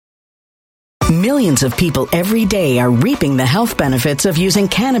Millions of people every day are reaping the health benefits of using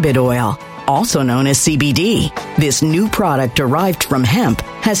cannabis oil, also known as CBD. This new product derived from hemp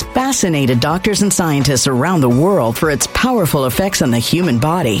has fascinated doctors and scientists around the world for its powerful effects on the human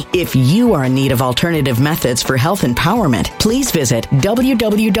body. If you are in need of alternative methods for health empowerment, please visit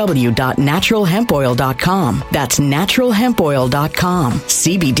www.naturalhempoil.com. That's naturalhempoil.com.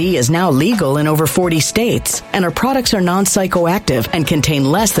 CBD is now legal in over 40 states, and our products are non-psychoactive and contain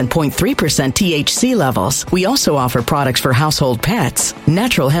less than 0.3% THC levels. We also offer products for household pets.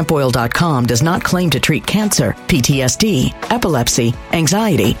 Naturalhempoil.com does not claim to treat cancer, PTSD, epilepsy,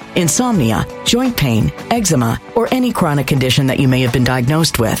 anxiety, insomnia, joint pain, eczema, or any chronic condition that you may have been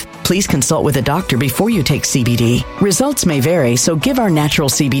diagnosed with. Please consult with a doctor before you take CBD. Results may vary, so give our natural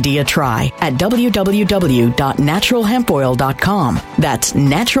CBD a try at www.naturalhempoil.com. That's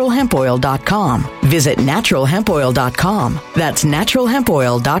naturalhempoil.com. Visit naturalhempoil.com. That's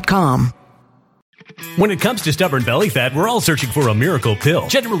naturalhempoil.com. When it comes to stubborn belly fat, we're all searching for a miracle pill.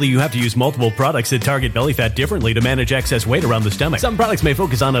 Generally, you have to use multiple products that target belly fat differently to manage excess weight around the stomach. Some products may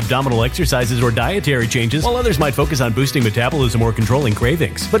focus on abdominal exercises or dietary changes, while others might focus on boosting metabolism or controlling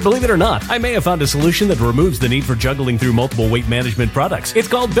cravings. But believe it or not, I may have found a solution that removes the need for juggling through multiple weight management products. It's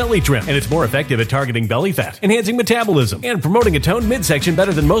called Belly Trim, and it's more effective at targeting belly fat, enhancing metabolism, and promoting a toned midsection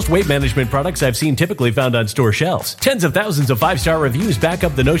better than most weight management products I've seen typically found on store shelves. Tens of thousands of 5-star reviews back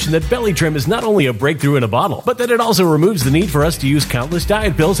up the notion that Belly Trim is not only a breakthrough in a bottle, but that it also removes the need for us to use countless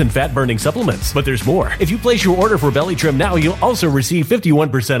diet pills and fat-burning supplements. But there's more. If you place your order for Belly Trim now, you'll also receive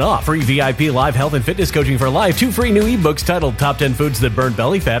 51% off, free VIP live health and fitness coaching for life, 2 free new ebooks titled Top 10 Foods That Burn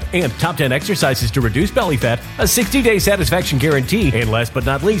Belly Fat and Top 10 Exercises to Reduce Belly Fat, a 60-day satisfaction guarantee, and last but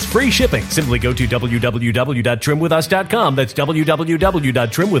not least, free shipping. Simply go to www.trimwithus.com. That's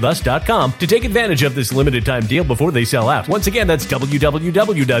www.trimwithus.com to take advantage of this limited time deal before they sell out. Once again, that's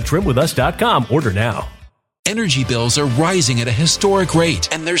www.trimwithus.com. Order now. Energy bills are rising at a historic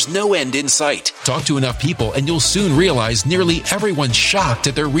rate, and there's no end in sight. Talk to enough people, and you'll soon realize nearly everyone's shocked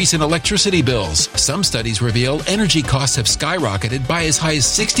at their recent electricity bills. Some studies reveal energy costs have skyrocketed by as high as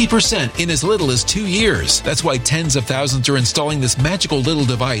 60% in as little as 2 years. That's why tens of thousands are installing this magical little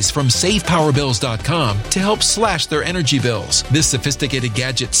device from SavePowerBills.com to help slash their energy bills. This sophisticated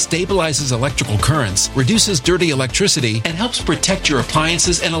gadget stabilizes electrical currents, reduces dirty electricity, and helps protect your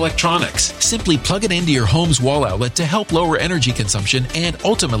appliances and electronics. Simply plug it into your home's wall outlet to help lower energy consumption and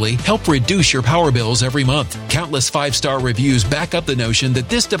ultimately help reduce your power bills every month. Countless 5-star reviews back up the notion that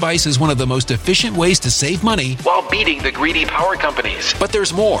this device is one of the most efficient ways to save money while beating the greedy power companies. But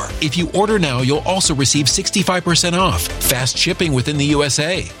there's more. If you order now, you'll also receive 65% off, fast shipping within the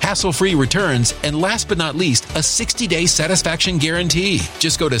USA, hassle-free returns, and last but not least, a 60-day satisfaction guarantee.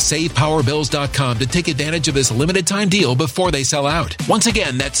 Just go to SavePowerBills.com to take advantage of this limited time deal before they sell out. Once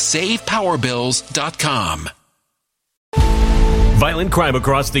again, that's SavePowerBills.com. Violent crime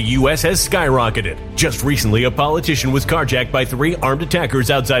across the U.S. has skyrocketed. Just recently, a politician was carjacked by 3 armed attackers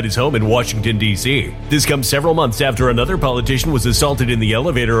outside his home in Washington, D.C. This comes several months after another politician was assaulted in the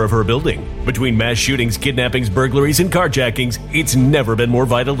elevator of her building. Between mass shootings, kidnappings, burglaries, and carjackings, it's never been more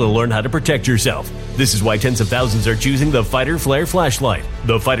vital to learn how to protect yourself. This is why tens of thousands are choosing the Fighter Flare flashlight.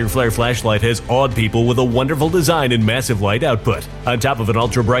 The Fighter Flare flashlight has awed people with a wonderful design and massive light output. On top of an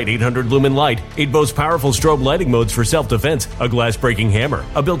ultra-bright 800-lumen light, it boasts powerful strobe lighting modes for self-defense, a glass-breaking hammer,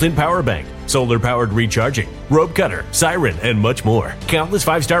 a built-in power bank, solar-powered recharging, rope cutter, siren, and much more. Countless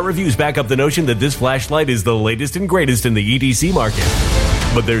 5-star reviews back up the notion that this flashlight is the latest and greatest in the EDC market.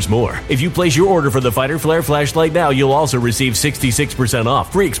 But there's more. If you place your order for the Fighter Flare flashlight now, you'll also receive 66%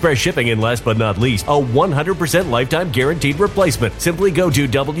 off, free express shipping, and last but not least, a 100% lifetime guaranteed replacement. Simply go to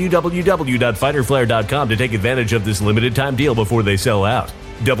www.fighterflare.com to take advantage of this limited time deal before they sell out.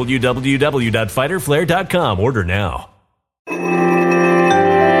 www.fighterflare.com. Order now.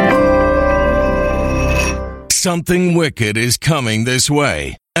 Something wicked is coming this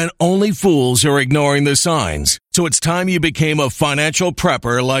way, and only fools are ignoring the signs. So it's time you became a financial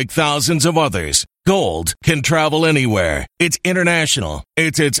prepper like thousands of others. Gold can travel anywhere. It's international.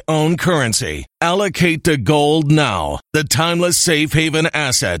 It's its own currency. Allocate to gold now, the timeless safe haven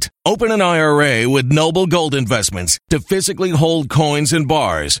asset. Open an IRA with Noble Gold Investments to physically hold coins and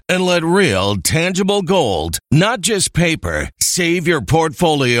bars and let real, tangible gold, not just paper, Save your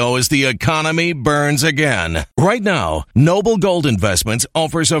portfolio as the economy burns again. Right now, Noble Gold Investments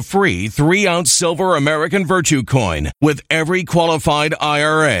offers a free 3-ounce silver American Virtue coin with every qualified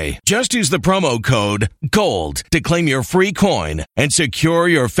IRA. Just use the promo code GOLD to claim your free coin and secure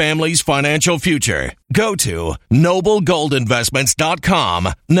your family's financial future. Go to noblegoldinvestments.com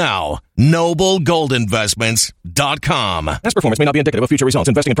now. noblegoldinvestments.com. Past performance may not be indicative of future results.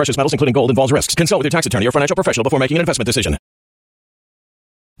 Investing in precious metals, including gold, involves risks. Consult with your tax attorney or financial professional before making an investment decision.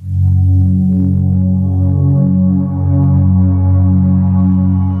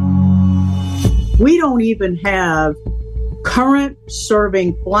 We don't even have current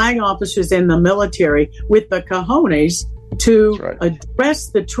serving flag officers in the military with the cojones to address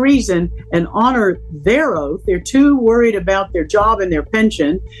the treason and honor their oath. They're too worried about their job and their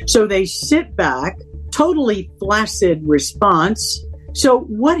pension. So they sit back, totally flaccid response. So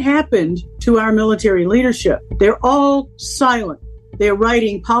what happened to our military leadership? They're all silent. They're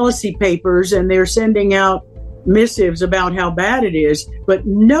writing policy papers and they're sending out missives about how bad it is, but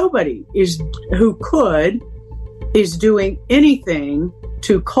nobody is doing anything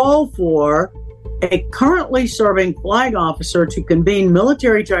to call for a currently serving flag officer to convene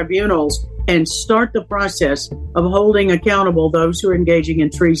military tribunals and start the process of holding accountable those who are engaging in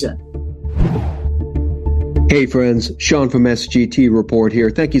treason. Hey friends, Sean from SGT Report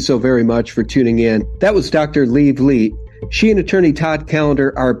here. Thank you so very much for tuning in. That was Dr. Vliet. She and attorney Todd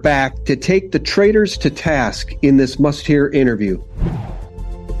Callender are back to take the traitors to task in this must-hear interview.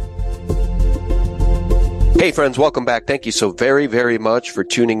 Hey friends, welcome back. Thank you so very, very much for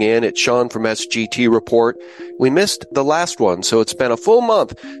tuning in. It's Sean from SGT Report. We missed the last one, so it's been a full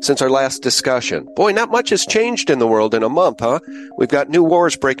month since our last discussion. Boy, not much has changed in the world in a month, huh? We've got new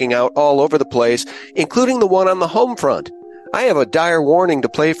wars breaking out all over the place, including the one on the home front. I have a dire warning to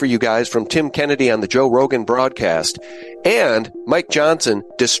play for you guys from Tim Kennedy on the Joe Rogan broadcast, and Mike Johnson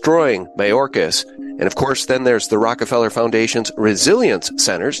destroying Mayorkas. And of course, then there's the Rockefeller Foundation's Resilience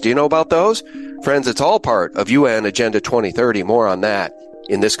Centers. Do you know about those? Friends, it's all part of UN Agenda 2030. More on that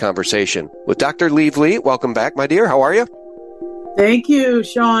in this conversation with Dr. Vliet. Welcome back, my dear. How are you? Thank you,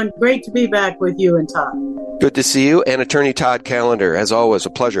 Sean. Great to be back with you and Todd. Good to see you. And attorney Todd Callender, as always, a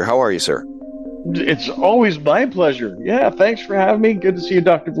pleasure. How are you, sir? It's always my pleasure. Yeah, thanks for having me. Good to see you,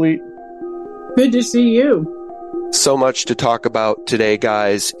 Dr. Vliet. Good to see you. So much to talk about today,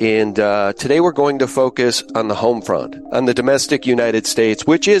 guys. And today we're going to focus on the home front, on the domestic United States,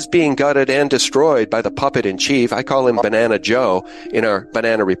 which is being gutted and destroyed by the puppet in chief. I call him Banana Joe in our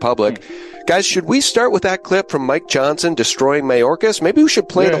Banana Republic. Guys, should we start with that clip from Mike Johnson destroying Mayorkas? Maybe we should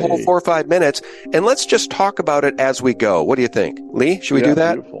play the whole 4 or 5 minutes, and let's just talk about it as we go. What do you think? Lee, should we do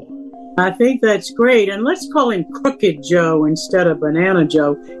that? Beautiful. I think that's great. And let's call him Crooked Joe instead of Banana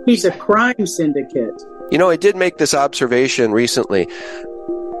Joe. He's a crime syndicate. You know, I did make this observation recently.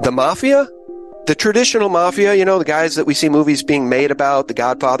 The mafia, the traditional mafia, you know, the guys that we see movies being made about, The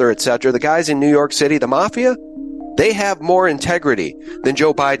Godfather, etc., the guys in New York City, the mafia, they have more integrity than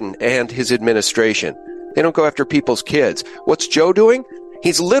Joe Biden and his administration. They don't go after people's kids. What's Joe doing?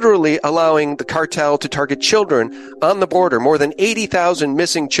 He's literally allowing the cartel to target children on the border, more than 80,000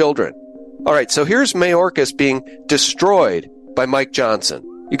 missing children. All right, so here's Mayorkas being destroyed by Mike Johnson.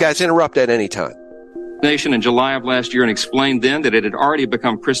 You guys interrupt at any time. Nation in July of last year and explained then that it had already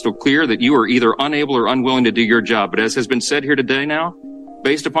become crystal clear that you are either unable or unwilling to do your job. But as has been said here today now,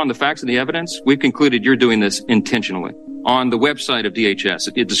 based upon the facts and the evidence, we've concluded you're doing this intentionally. On the website of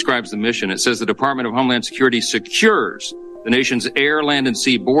DHS, it describes the mission. It says the Department of Homeland Security secures the nation's air, land, and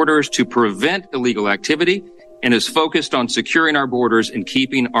sea borders to prevent illegal activity and is focused on securing our borders and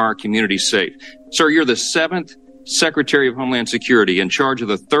keeping our communities safe. Sir, you're the 7th Secretary of Homeland Security in charge of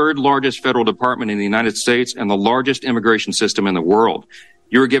the 3rd largest federal department in the United States and the largest immigration system in the world.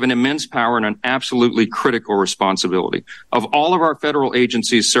 You are given immense power and an absolutely critical responsibility. Of all of our federal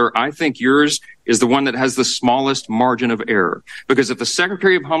agencies, sir, I think yours is the one that has the smallest margin of error. Because if the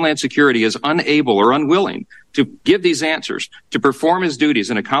Secretary of Homeland Security is unable or unwilling to give these answers, to perform his duties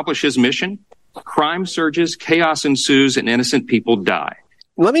and accomplish his mission, crime surges, chaos ensues, and innocent people die.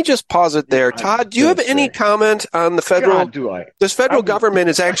 Let me just pause it there. Todd, do you have any comment on the federal? This federal government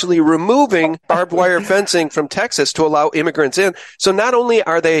is actually removing barbed wire fencing from Texas to allow immigrants in. So not only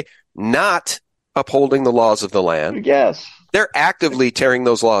are they not upholding the laws of the land, yes, they're actively tearing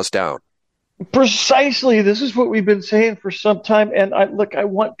those laws down. Precisely. This is what we've been saying for some time. And I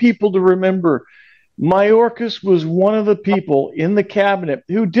want people to remember, Mayorkas was one of the people in the cabinet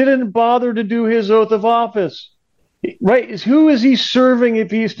who didn't bother to do his oath of office. Right. Who is he serving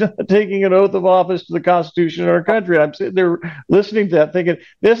if he's not taking an oath of office to the Constitution of our country? I'm sitting there listening to that thinking,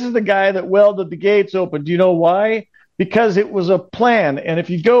 this is the guy that welded the gates open. Do you know why? because it was a plan. And if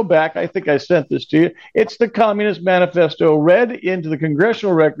you go back, I think I sent this to you, it's the Communist Manifesto read into the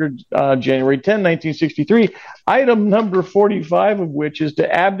Congressional Record January 10, 1963, item number 45 of which is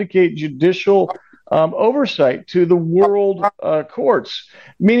to abdicate judicial oversight to the world courts,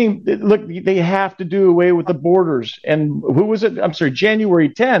 meaning, look, they have to do away with the borders. And who was it? I'm sorry, January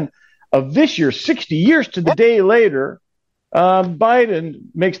 10 of this year, 60 years to the day later, Biden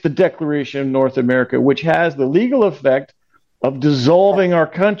makes the Declaration of North America, which has the legal effect of dissolving our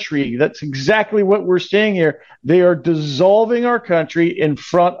country. That's exactly what we're seeing here. They are dissolving our country in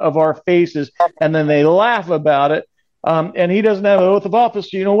front of our faces, and then they laugh about it. And he doesn't have an oath of office,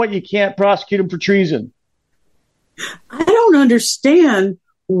 so you know what? You can't prosecute him for treason. I don't understand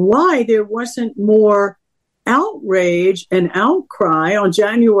why there wasn't more outrage and outcry on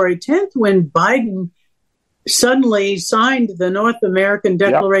January 10th when Biden suddenly signed the North American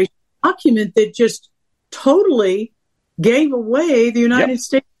Declaration document that just totally gave away the United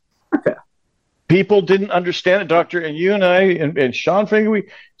States of America. People didn't understand it, Doctor, and you and I and Sean Finger,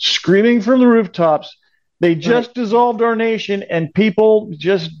 screaming from the rooftops. They just dissolved our nation, and people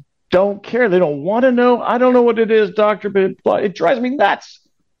just don't care. They don't want to know. I don't know what it is, Doctor, but it drives me nuts.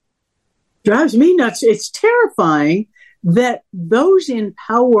 Drives me nuts. It's terrifying that those in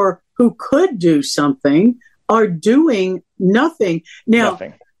power who could do something are doing nothing. Now,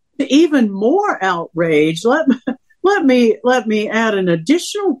 even more outrage, let me add an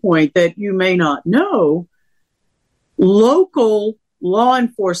additional point that you may not know. Local law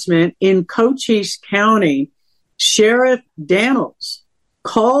enforcement in Cochise County, Sheriff Daniels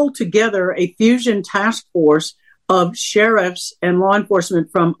called together a fusion task force of sheriffs and law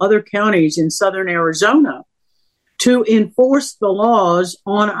enforcement from other counties in southern Arizona to enforce the laws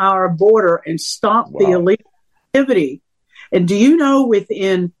on our border and stop the illegal activity. And do you know,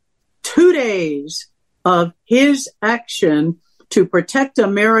 within 2 days of his action to protect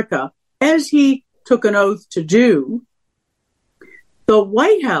America, as he took an oath to do, the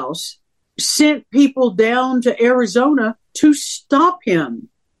White House sent people down to Arizona to stop him.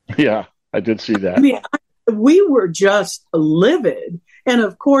 Yeah, I did see that. I mean, we were just livid. And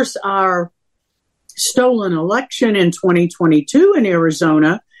of course, our stolen election in 2022 in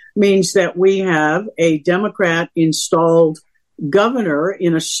Arizona means that we have a Democrat-installed governor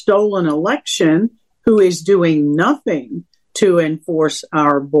in a stolen election who is doing nothing to enforce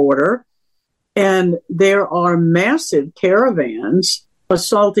our border. And there are massive caravans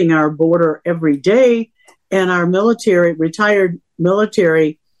assaulting our border every day. And our retired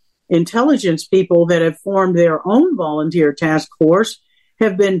military intelligence people that have formed their own volunteer task force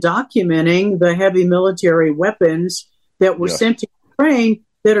have been documenting the heavy military weapons that were sent to Ukraine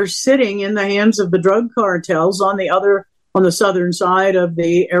that are sitting in the hands of the drug cartels on the southern side of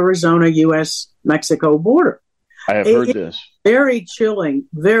the Arizona-U.S.-Mexico border. I have heard this. Very chilling,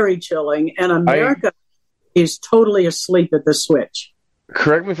 and America is totally asleep at the switch.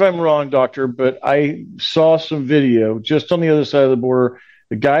 Correct me if I'm wrong, Doctor, but I saw some video just on the other side of the border.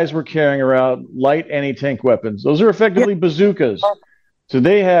 The guys were carrying around light anti-tank weapons. Those are effectively bazookas. So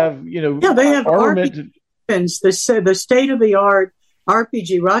they have, they have armament. RPG weapons, the state-of-the-art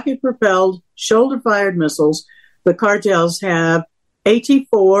RPG, rocket-propelled, shoulder-fired missiles. The cartels have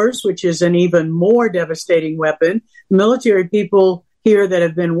AT-4s, which is an even more devastating weapon. Military people here that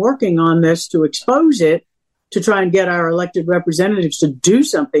have been working on this to expose it, to try and get our elected representatives to do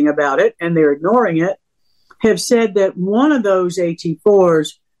something about it, and they're ignoring it, have said that one of those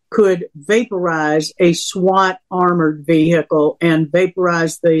AT-4s could vaporize a SWAT armored vehicle and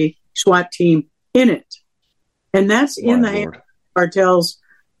vaporize the SWAT team in it. And that's in the hands of cartels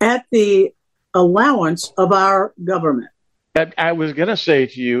at the allowance of our government. I was going to say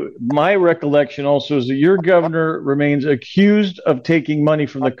to you, my recollection also is that your governor remains accused of taking money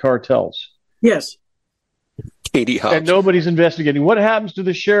from the cartels. Yes. Katie Hobbs. And nobody's investigating. What happens to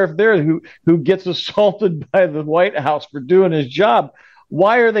the sheriff there who gets assaulted by the White House for doing his job?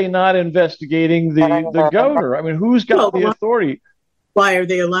 Why are they not investigating the governor? I mean, who's got the authority? Why are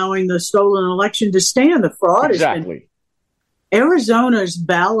they allowing the stolen election to stand? The fraud exactly. Arizona's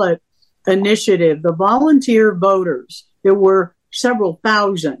ballot initiative, the volunteer voters, there were several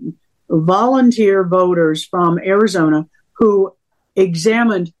thousand volunteer voters from Arizona who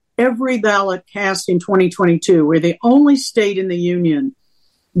examined every ballot cast in 2022. We're the only state in the union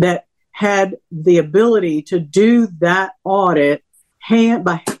that had the ability to do that audit hand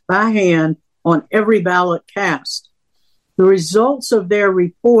by hand on every ballot cast. The results of their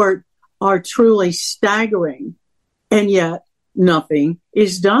report are truly staggering, and yet nothing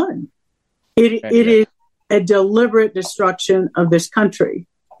is done. It is a deliberate destruction of this country.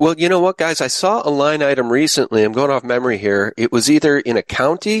 Well, you know what, guys? I saw a line item recently. I'm going off memory here. It was either in a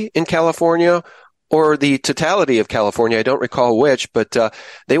county in California or the totality of California. I don't recall which, but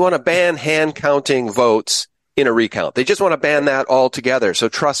they want to ban hand counting votes in a recount. They just want to ban that altogether. So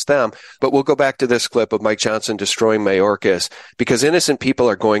trust them. But we'll go back to this clip of Mike Johnson destroying Mayorkas because innocent people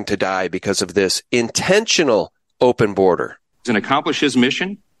are going to die because of this intentional open border. And accomplish his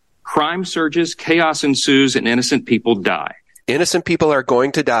mission, crime surges, chaos ensues, and innocent people die. Innocent people are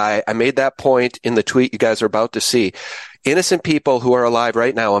going to die. I made that point in the tweet you guys are about to see. Innocent people who are alive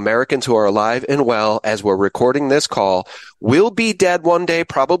right now, Americans who are alive and well as we're recording this call, will be dead one day,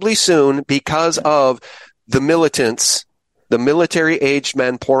 probably soon, because of the militants, the military-aged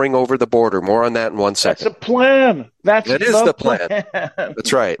men pouring over the border. More on that in 1 second. That's a plan. That is the plan.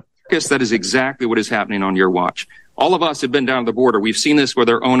 That's right. Yes, that is exactly what is happening on your watch. All of us have been down to the border. We've seen this with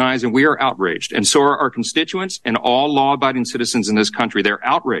our own eyes, and we are outraged. And so are our constituents and all law-abiding citizens in this country. They're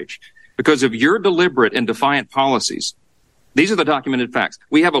outraged because of your deliberate and defiant policies. These are the documented facts.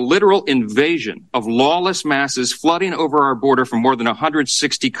 We have a literal invasion of lawless masses flooding over our border from more than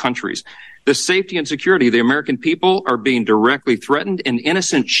 160 countries. The safety and security of the American people are being directly threatened, and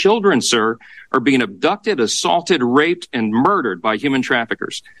innocent children, sir, are being abducted, assaulted, raped, and murdered by human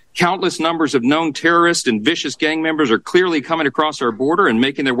traffickers. Countless numbers of known terrorists and vicious gang members are clearly coming across our border and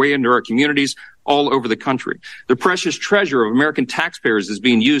making their way into our communities all over the country. The precious treasure of American taxpayers is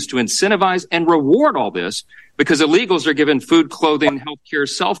being used to incentivize and reward all this because illegals are given food, clothing, health care,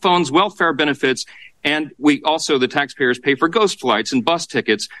 cell phones, welfare benefits, and we also, the taxpayers, pay for ghost flights and bus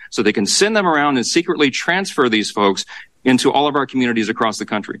tickets so they can send them around and secretly transfer these folks into all of our communities across the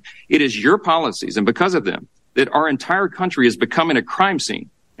country. It is your policies, and because of them, that our entire country is becoming a crime scene.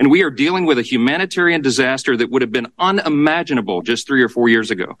 And we are dealing with a humanitarian disaster that would have been unimaginable just 3 or 4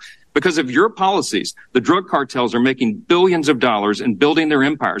 years ago. Because of your policies, the drug cartels are making billions of dollars and building their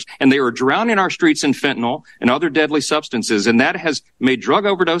empires. And they are drowning our streets in fentanyl and other deadly substances. And that has made drug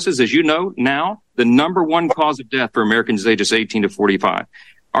overdoses, as you know, now the number one cause of death for Americans ages 18 to 45.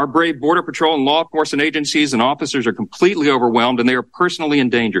 Our brave Border Patrol and law enforcement agencies and officers are completely overwhelmed, and they are personally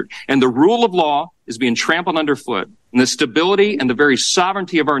endangered. And the rule of law is being trampled underfoot. And the stability and the very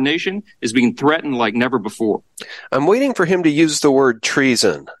sovereignty of our nation is being threatened like never before. I'm waiting for him to use the word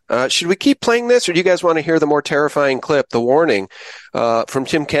treason. Should we keep playing this, or do you guys want to hear the more terrifying clip, the warning from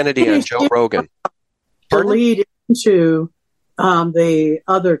Tim Kennedy on Joe Rogan? To lead into the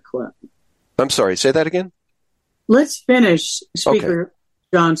other clip. I'm sorry, say that again? Let's finish Speaker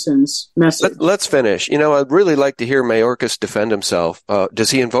Johnson's message. Let's finish. You know, I'd really like to hear Mayorkas defend himself.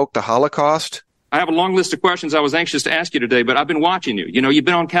 Does he invoke the Holocaust? I have a long list of questions I was anxious to ask you today, but I've been watching you. You know, you've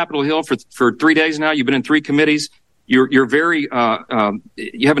been on Capitol Hill for 3 days now. You've been in 3 committees. You're very,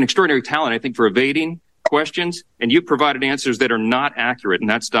 you have an extraordinary talent, I think, for evading questions, and you've provided answers that are not accurate, and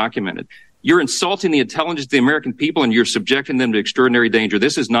that's documented. You're insulting the intelligence of the American people, and you're subjecting them to extraordinary danger.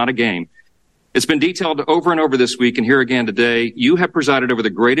 This is not a game. It's been detailed over and over this week, and here again today. You have presided over the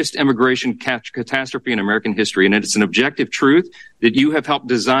greatest immigration catastrophe in American history, and it's an objective truth that you have helped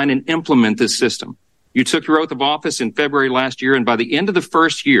design and implement this system. You took your oath of office in February last year, and by the end of the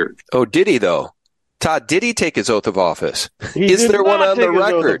first year... Oh, did he, though? Todd, did he take his oath of office? Is there one on the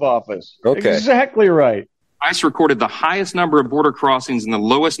record? Oath of office. Okay. Exactly right. ICE recorded the highest number of border crossings and the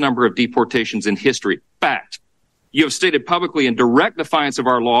lowest number of deportations in history. Fact. You have stated publicly in direct defiance of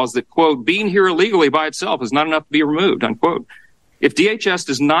our laws that, quote, being here illegally by itself is not enough to be removed, unquote. If DHS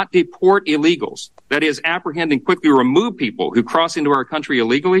does not deport illegals, that is, apprehend and quickly remove people who cross into our country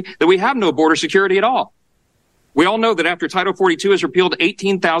illegally, then we have no border security at all. We all know that after Title 42 is repealed,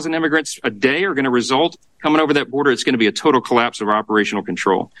 18,000 immigrants a day are going to result coming over that border. It's going to be a total collapse of operational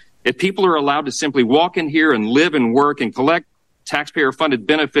control. If people are allowed to simply walk in here and live and work and collect taxpayer-funded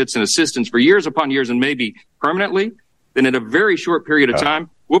benefits and assistance for years upon years and maybe permanently, then in a very short period of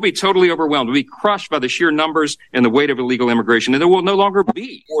time, we'll be totally overwhelmed. We'll be crushed by the sheer numbers and the weight of illegal immigration, and there will no longer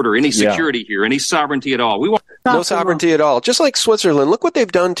be order, any security here, any sovereignty at all. We want no sovereignty at all. Just like Switzerland, look what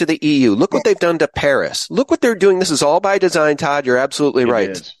they've done to the EU. Look what they've done to Paris. Look what they're doing. This is all by design, Todd. You're absolutely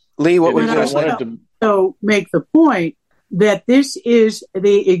right. Lee, what were you going to say? So make the point that this is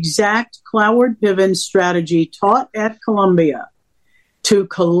the exact Cloward-Piven strategy taught at Columbia to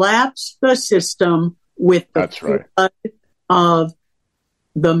collapse the system with the flood of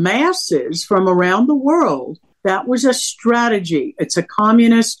the masses from around the world. That was a strategy. It's a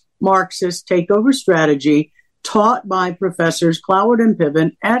communist Marxist takeover strategy taught by Professors Cloward and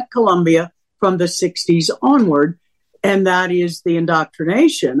Piven at Columbia from the 60s onward. And that is the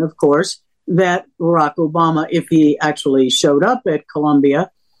indoctrination, of course, that Barack Obama, if he actually showed up at Columbia,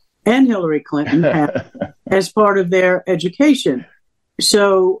 and Hillary Clinton had as part of their education.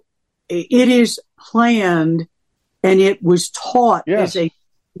 So it is planned, and it was taught as a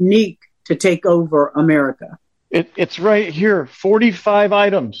technique to take over America. It's right here, 45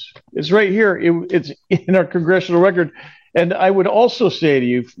 items. It's right here. It's in our congressional record. And I would also say to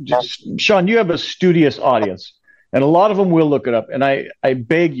you, Sean, you have a studious audience, and a lot of them will look it up. And I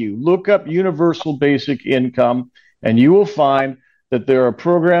beg you, look up universal basic income, and you will find that there are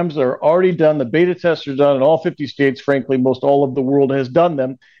programs that are already done. The beta tests are done in all 50 states. Frankly, most all of the world has done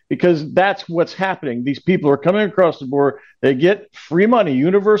them, because that's what's happening. These people are coming across the border. They get free money,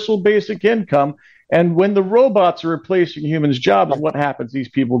 universal basic income. And when the robots are replacing humans' jobs, what happens? These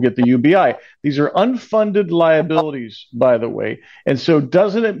people get the UBI. These are unfunded liabilities, by the way. And so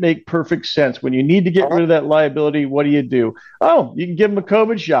doesn't it make perfect sense? When you need to get rid of that liability, what do? Oh, you can give them a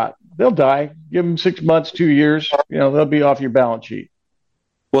COVID shot. They'll die. Give them 6 months, 2 years. They'll be off your balance sheet.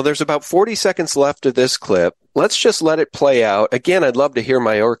 Well, there's about 40 seconds left of this clip. Let's just let it play out. Again, I'd love to hear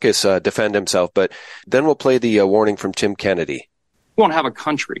Mayorkas defend himself, but then we'll play the warning from Tim Kennedy. We won't have a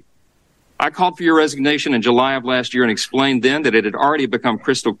country. I called for your resignation in July of last year and explained then that it had already become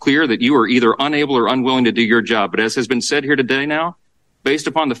crystal clear that you are either unable or unwilling to do your job. But as has been said here today now, based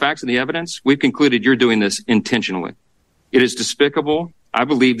upon the facts and the evidence, we've concluded you're doing this intentionally. It is despicable. I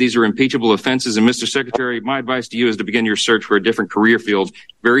believe these are impeachable offenses. And Mr. Secretary, my advice to you is to begin your search for a different career field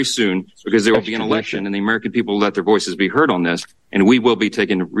very soon, because there will be an election and the American people will let their voices be heard on this, and we will be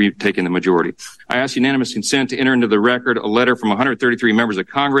taking the majority. I ask unanimous consent to enter into the record a letter from 133 members of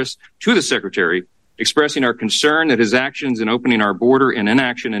Congress to the Secretary expressing our concern that his actions in opening our border and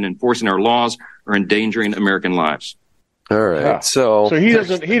inaction in enforcing our laws are endangering American lives. All right. Yeah. So he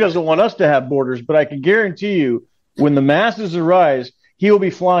doesn't want us to have borders, but I can guarantee you when the masses arise, he'll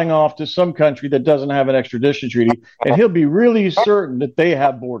be flying off to some country that doesn't have an extradition treaty, and he'll be really certain that they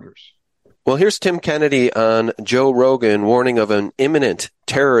have borders. Well, here's Tim Kennedy on Joe Rogan warning of an imminent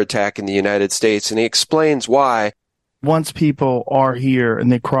terror attack in the United States, and he explains why. Once people are here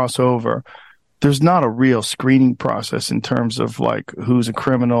and they cross over, there's not a real screening process in terms of like who's a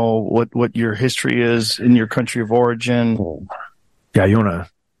criminal, what your history is in your country of origin. Yeah, you want to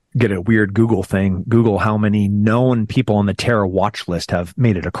get a weird Google thing. Google how many known people on the terror watch list have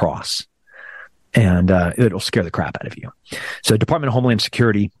made it across, and it'll scare the crap out of you. So Department of Homeland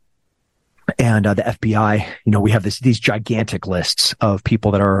Security and the FBI, we have these gigantic lists of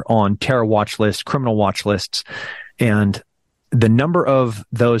people that are on terror watch lists, criminal watch lists, and the number of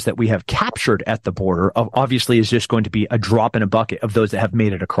those that we have captured at the border obviously is just going to be a drop in a bucket of those that have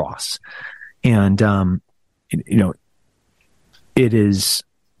made it across. And, it is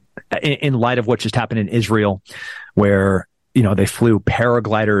in light of what just happened in Israel, where, they flew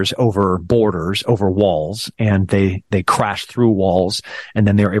paragliders over borders, over walls, and they crashed through walls, and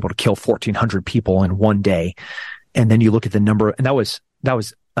then they were able to kill 1,400 people in one day. And then you look at the number, and that was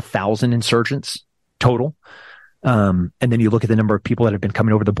 1,000 insurgents total. And then you look at the number of people that have been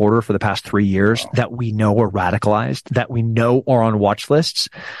coming over the border for the past 3 years that we know are radicalized, that we know are on watch lists.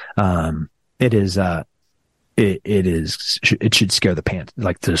 It should scare the pants,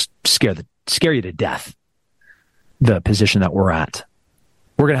 like just scare you to death. The position that we're at,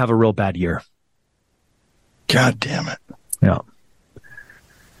 we're going to have a real bad year. God damn it. Yeah.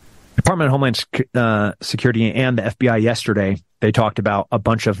 Department of Homeland Security and the FBI yesterday, they talked about a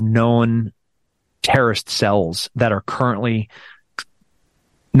bunch of known terrorist cells that are currently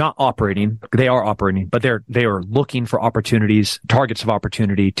not operating. They are operating, but they are looking for targets of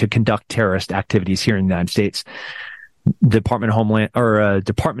opportunity to conduct terrorist activities here in the United States. Department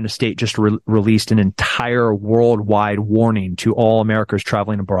of State just released an entire worldwide warning to all Americans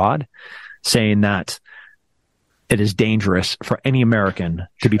traveling abroad, saying that it is dangerous for any American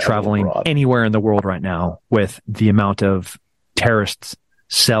to be traveling anywhere in the world right now with the amount of terrorist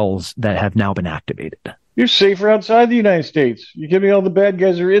cells that have now been activated. You're safer outside the United States. You're giving all the bad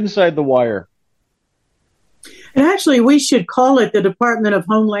guys are inside the wire. And actually, we should call it the Department of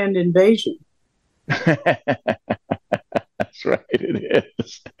Homeland Invasion. That's right, it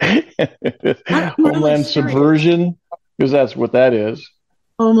is. Homeland subversion, because that's what that is.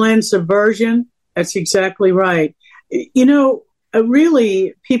 Homeland subversion, that's exactly right.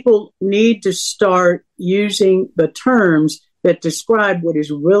 Really, people need to start using the terms that describe what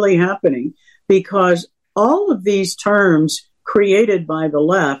is really happening, because all of these terms created by the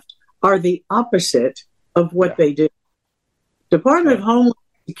left are the opposite of what they do. Department of Homeland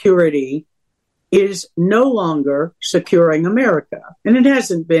Security is no longer securing America. And it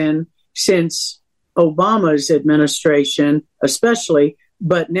hasn't been since Obama's administration, especially,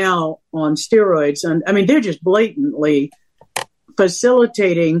 but now on steroids. And I mean, they're just blatantly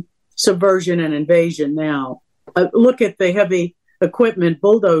facilitating subversion and invasion now. Look at the heavy equipment,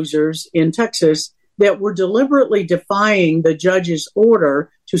 bulldozers in Texas, that were deliberately defying the judge's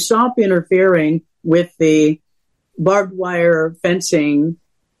order to stop interfering with the barbed wire fencing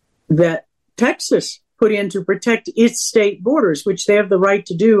that Texas put in to protect its state borders, which they have the right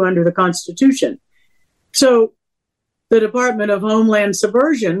to do under the Constitution. So the Department of Homeland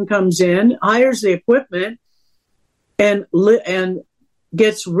Subversion comes in, hires the equipment, and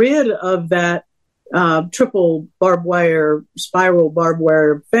gets rid of that triple barbed wire, spiral barbed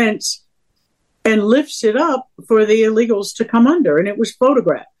wire fence, and lifts it up for the illegals to come under. And it was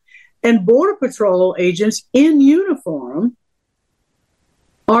photographed. And Border Patrol agents in uniform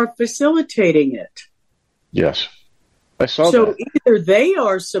are facilitating it. Yes, I saw that. So either they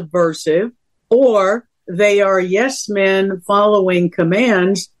are subversive or they are yes men following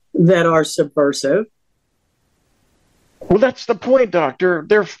commands that are subversive. Well, that's the point, Doctor.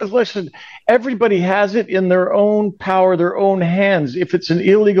 Listen, everybody has it in their own power, their own hands. If it's an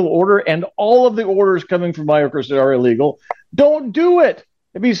illegal order, and all of the orders coming from Mayorkas are illegal, don't do it.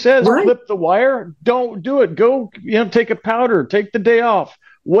 If he says clip the wire, don't do it. Go, take a powder, take the day off.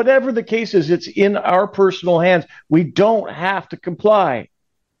 Whatever the case is, it's in our personal hands. We don't have to comply.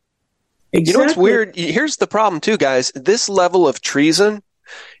 Exactly. You know what's weird? Here's the problem, too, guys. This level of treason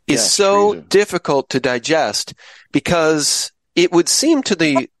is difficult to digest, because it would seem to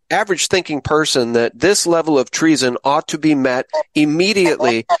the average thinking person that this level of treason ought to be met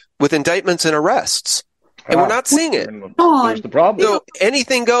immediately with indictments and arrests. And we're not seeing it. There's the problem. So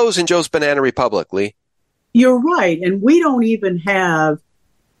anything goes in Joe's Banana Republic, Lee. You're right. And we don't even have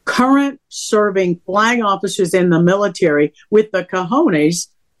current serving flag officers in the military with the cojones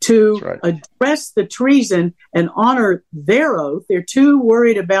to address the treason and honor their oath. They're too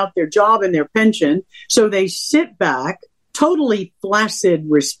worried about their job and their pension. So they sit back, totally flaccid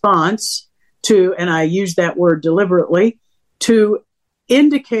response to, and I use that word deliberately, to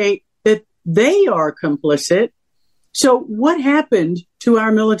indicate that they are complicit. So what happened to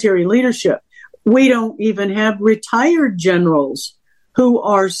our military leadership? We don't even have retired generals who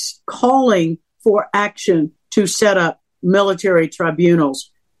are calling for action to set up military tribunals.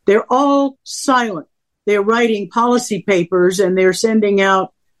 They're all silent. They're writing policy papers and they're sending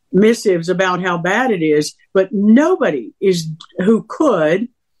out missives about how bad it is, but nobody is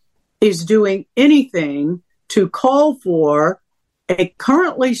doing anything to call for a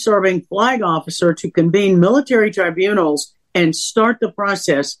currently serving flag officer to convene military tribunals and start the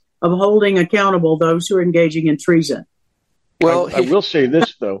process of holding accountable those who are engaging in treason. Well, I will say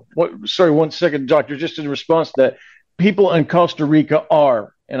this, though. Sorry, 1 second, Doctor, just in response to that. People in Costa Rica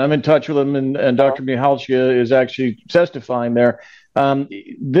are, and I'm in touch with them, and Dr. Michalska is actually testifying there.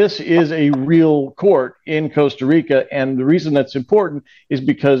 This is a real court in Costa Rica, and the reason that's important is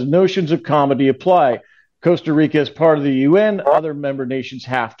because notions of comity apply. Costa Rica is part of the UN. Other member nations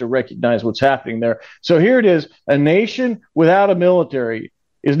have to recognize what's happening there. So here it is. A nation without a military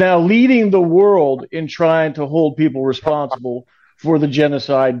is now leading the world in trying to hold people responsible for the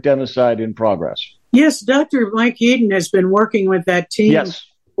genocide in progress. Yes, Dr. Mike Eden has been working with that team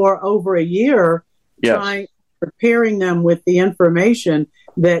for over a year, preparing them with the information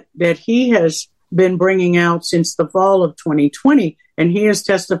that he has been bringing out since the fall of 2020. And he is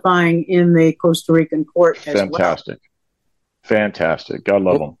testifying in the Costa Rican court as well. Fantastic. God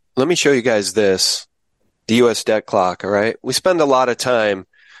love him. Let me show you guys this, the U.S. debt clock, all right? We spend a lot of time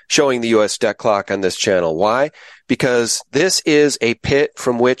showing the U.S. debt clock on this channel. Why? Because this is a pit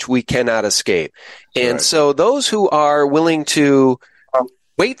from which we cannot escape. And so those who are willing to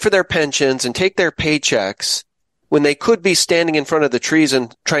wait for their pensions and take their paychecks when they could be standing in front of the treason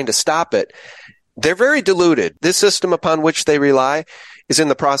trying to stop it, they're very deluded. This system upon which they rely is in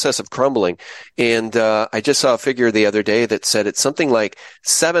the process of crumbling. And I just saw a figure the other day that said it's something like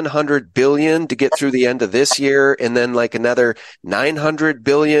 $700 billion to get through the end of this year, and then like another $900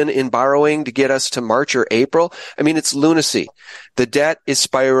 billion in borrowing to get us to March or April. I mean, it's lunacy. The debt is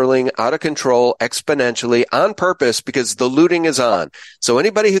spiraling out of control exponentially on purpose because the looting is on. So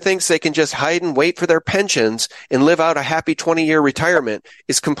anybody who thinks they can just hide and wait for their pensions and live out a happy 20-year retirement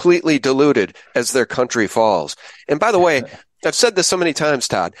is completely deluded as their country falls. And by the way, I've said this so many times,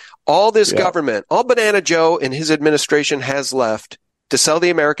 Todd, all this government, all Banana Joe and his administration has left to sell the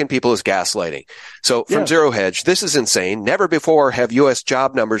American people is gaslighting. So from Zero Hedge, this is insane. Never before have U.S.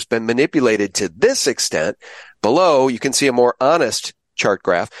 job numbers been manipulated to this extent. Below, you can see a more honest chart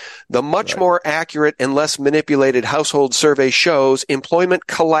graph. The much more accurate and less manipulated household survey shows employment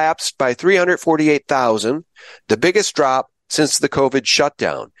collapsed by 348,000, the biggest drop since the COVID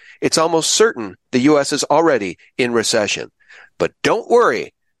shutdown. It's almost certain the U.S. is already in recession. But don't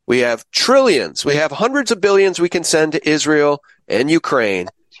worry. We have trillions. We have hundreds of billions we can send to Israel and Ukraine.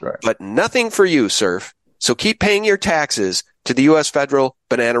 That's right. But nothing for you, Surf. So keep paying your taxes to the U.S. Federal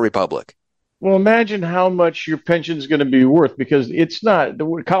Banana Republic. Well, imagine how much your pension is going to be worth, because it's not,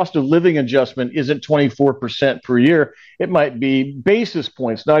 the cost of living adjustment isn't 24% per year. It might be basis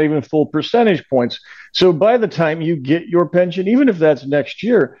points, not even full percentage points. So by the time you get your pension, even if that's next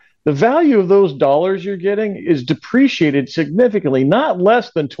year, the value of those dollars you're getting is depreciated significantly, not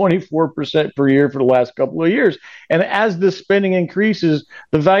less than 24% per year for the last couple of years. And as the spending increases,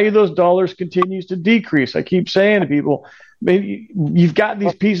 the value of those dollars continues to decrease. I keep saying to people, maybe you've got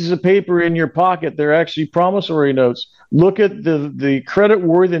these pieces of paper in your pocket. They're actually promissory notes. Look at the credit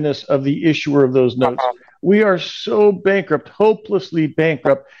worthiness of the issuer of those notes. We are so bankrupt, hopelessly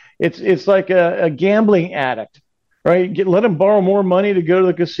bankrupt. It's like a gambling addict, right? Let them borrow more money to go to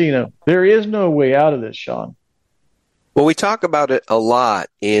the casino. There is no way out of this, Sean. Well, we talk about it a lot.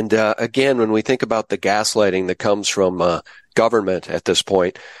 And again, when we think about the gaslighting that comes from government at this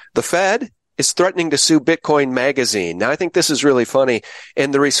point, the Fed is threatening to sue Bitcoin Magazine. Now, I think this is really funny,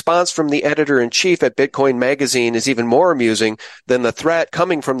 and the response from the editor-in-chief at Bitcoin Magazine is even more amusing than the threat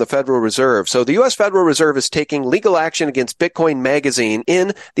coming from the Federal Reserve. So the U.S. Federal Reserve is taking legal action against Bitcoin Magazine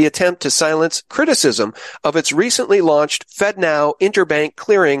in the attempt to silence criticism of its recently launched FedNow interbank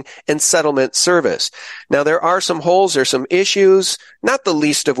clearing and settlement service. Now, there are some holes, there's some issues, not the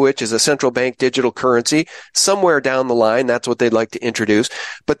least of which is a central bank digital currency. Somewhere down the line, that's what they'd like to introduce.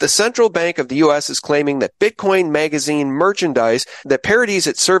 But the Central Bank of the U.S. is claiming that Bitcoin Magazine merchandise that parodies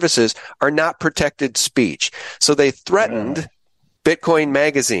its services are not protected speech. So they threatened Bitcoin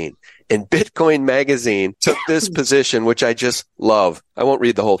Magazine. And Bitcoin Magazine took this position, which I just love. I won't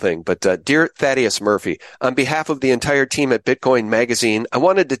read the whole thing, but dear Thaddeus Murphy, on behalf of the entire team at Bitcoin Magazine, I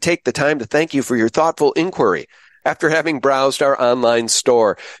wanted to take the time to thank you for your thoughtful inquiry. After having browsed our online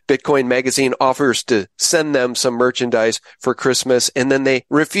store, Bitcoin Magazine offers to send them some merchandise for Christmas, and then they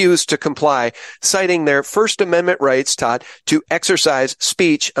refuse to comply, citing their First Amendment rights, Todd, to exercise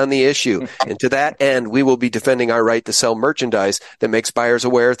speech on the issue. And to that end, we will be defending our right to sell merchandise that makes buyers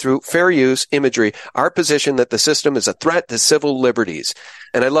aware through fair use imagery, our position that the system is a threat to civil liberties.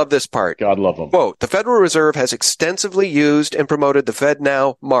 And I love this part. God love them. Quote, the Federal Reserve has extensively used and promoted the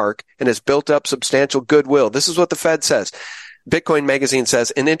FedNow mark and has built up substantial goodwill. This is what the Fed says. Bitcoin Magazine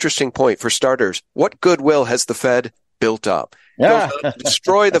says, an interesting point for starters. What goodwill has the Fed built up?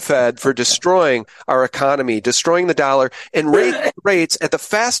 Destroy the Fed for destroying our economy, destroying the dollar, and raise rates at the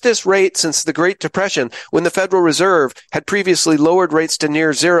fastest rate since the Great Depression, when the Federal Reserve had previously lowered rates to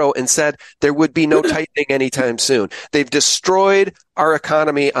near zero and said there would be no tightening anytime soon. They've destroyed our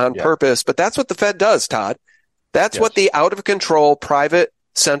economy on purpose, but that's what the Fed does, Todd. That's what the out-of-control private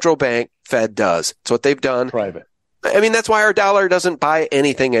central bank Fed does. It's what they've done. Private. I mean, that's why our dollar doesn't buy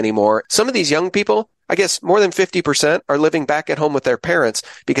anything anymore. Some of these young people, I guess more than 50%, are living back at home with their parents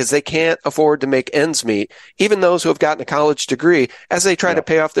because they can't afford to make ends meet, even those who have gotten a college degree, as they try to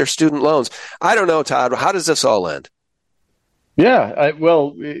pay off their student loans. I don't know, Todd. How does this all end? Yeah,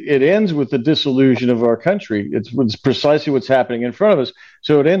 well, it ends with the dissolution of our country. It's precisely what's happening in front of us.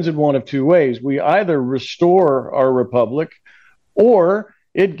 So it ends in one of two ways. We either restore our republic, or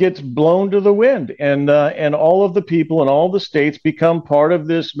it gets blown to the wind, and all of the people and all the states become part of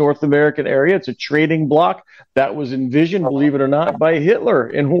this North American area. It's a trading bloc that was envisioned, believe it or not, by Hitler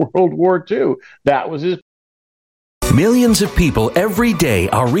in World War II. That was his. Millions of people every day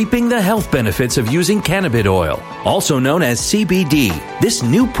are reaping the health benefits of using cannabis oil, also known as CBD. This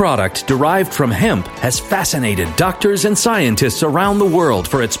new product derived from hemp has fascinated doctors and scientists around the world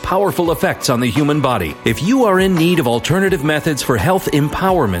for its powerful effects on the human body. If you are in need of alternative methods for health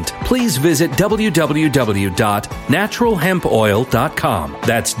empowerment, please visit www.naturalhempoil.com.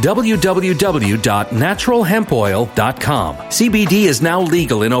 That's www.naturalhempoil.com. CBD is now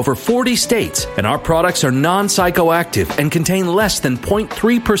legal in over 40 states, and our products are non-psychoactive and contain less than 0.3%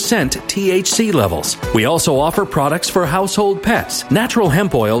 THC levels. We also offer products for household pets.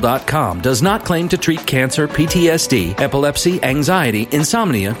 NaturalHempOil.com does not claim to treat cancer, PTSD, epilepsy, anxiety,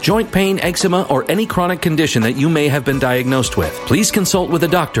 insomnia, joint pain, eczema, or any chronic condition that you may have been diagnosed with. Please consult with a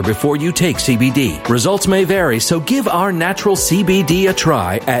doctor before you take CBD. Results may vary, so give our natural CBD a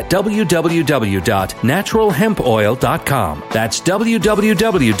try at www.naturalhempoil.com. That's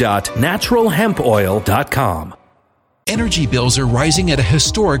www.naturalhempoil.com. Energy bills are rising at a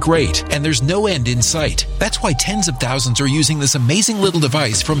historic rate, and there's no end in sight. That's why tens of thousands are using this amazing little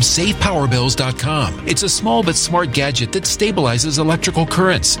device from SavePowerBills.com. It's a small but smart gadget that stabilizes electrical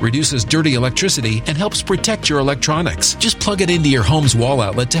currents, reduces dirty electricity, and helps protect your electronics. Just plug it into your home's wall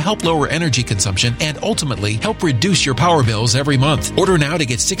outlet to help lower energy consumption and ultimately help reduce your power bills every month. Order now to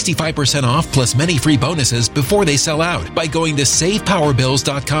get 65% off plus many free bonuses before they sell out by going to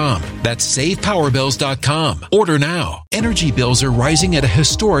SavePowerBills.com. That's SavePowerBills.com. Order now. Energy bills are rising at a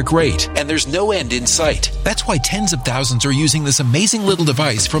historic rate, and there's no end in sight. That's why tens of thousands are using this amazing little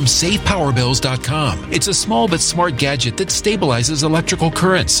device from SavePowerBills.com. It's a small but smart gadget that stabilizes electrical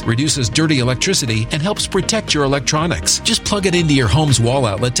currents, reduces dirty electricity, and helps protect your electronics. Just plug it into your home's wall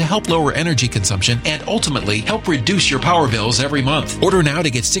outlet to help lower energy consumption and ultimately help reduce your power bills every month. Order now to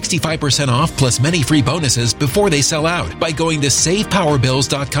get 65% off plus many free bonuses before they sell out by going to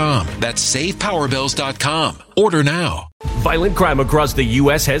SavePowerBills.com. That's SavePowerBills.com. Order now. Violent crime across the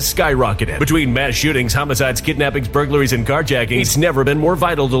U.S. has skyrocketed. Between mass shootings, homicides, kidnappings, burglaries, and carjackings, it's never been more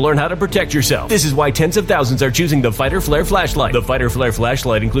vital to learn how to protect yourself. This is why tens of thousands are choosing the Fighter Flare flashlight. The Fighter Flare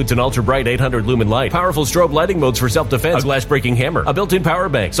flashlight includes an ultra-bright 800 lumen light, powerful strobe lighting modes for self-defense, a glass-breaking hammer, a built-in power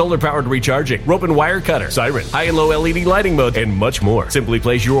bank, solar-powered recharging, rope and wire cutter, siren, high and low LED lighting mode, and much more. Simply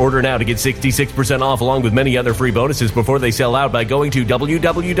place your order now to get 66% off along with many other free bonuses before they sell out by going to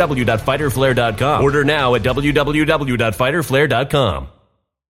www.fighterflare.com. Order now at www.fighterflare.com.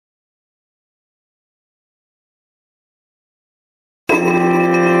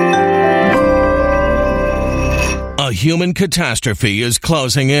 A human catastrophe is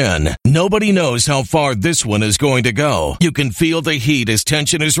closing in. Nobody knows how far this one is going to go. You can feel the heat as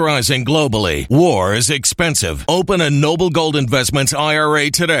tension is rising globally. War is expensive. Open a Noble Gold Investments IRA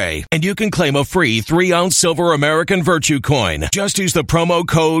today, and you can claim a free 3-ounce silver American Virtue coin. Just use the promo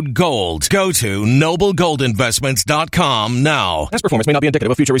code GOLD. Go to noblegoldinvestments.com now. Past performance may not be indicative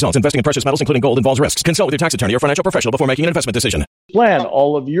of future results. Investing in precious metals, including gold, involves risks. Consult with your tax attorney or financial professional before making an investment decision. Plan.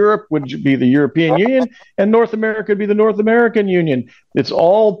 All of Europe would be the European Union, and North America would be the North American Union. It's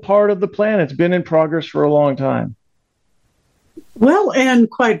all part of the plan. It's been in progress for a long time. Well, and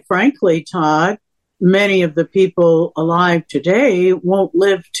quite frankly, Todd, many of the people alive today won't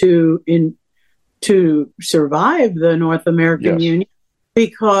live to survive the North American Union,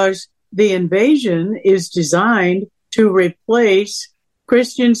 because the invasion is designed to replace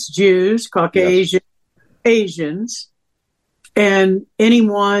Christians, Jews, Caucasians, Asians, and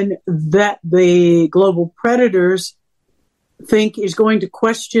anyone that the global predators think is going to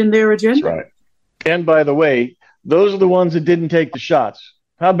question their agenda. That's right. And by the way, those are the ones that didn't take the shots.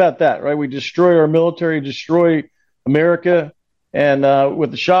 How about that, right? We destroy our military, destroy America, and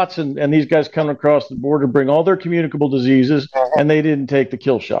with the shots, and these guys come across the border, bring all their communicable diseases, and they didn't take the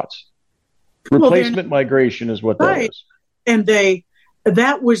kill shots. Replacement migration is what that is. And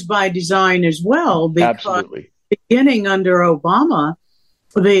that was by design as well, because Absolutely. Beginning under Obama,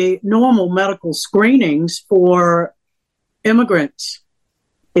 the normal medical screenings for immigrants,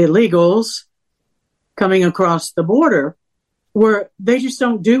 illegals coming across the border, they just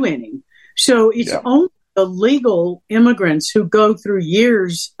don't do any. So it's only the legal immigrants who go through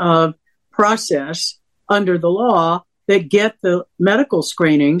years of process under the law that get the medical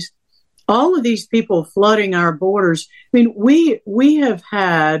screenings. All of these people flooding our borders. I mean, we have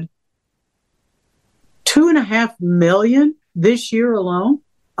had 2.5 million this year alone.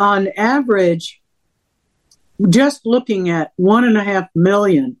 On average, just looking at 1.5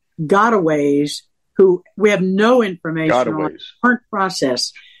 million gotaways who we have no information on, aren't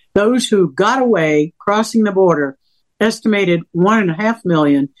processed. Those who got away crossing the border, estimated 1.5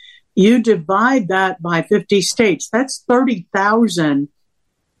 million. You divide that by 50 states. That's 30,000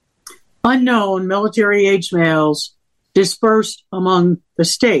 unknown military-age males dispersed among the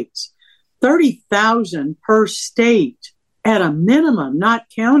states. 30,000 per state at a minimum, not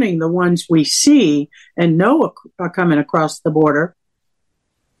counting the ones we see and know are coming across the border.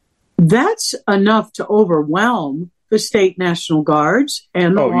 That's enough to overwhelm the state National Guards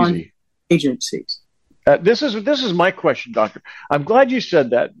and the law agencies. This is my question, Doctor. I'm glad you said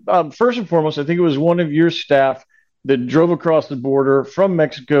that. First and foremost, I think it was one of your staff that drove across the border from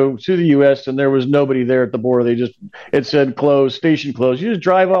Mexico to the U.S., and there was nobody there at the border. It said closed, station closed. You just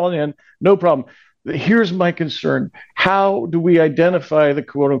drive on in, no problem. Here's my concern. How do we identify the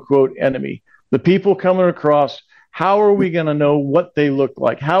quote-unquote enemy? The people coming across, how are we going to know what they look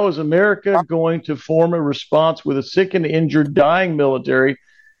like? How is America going to form a response with a sick and injured, dying military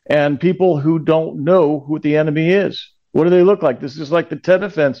and people who don't know who the enemy is? What do they look like? This is like the Tet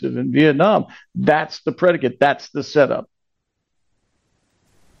Offensive in Vietnam. That's the predicate. That's the setup.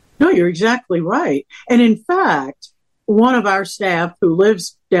 No, you're exactly right. And in fact, one of our staff who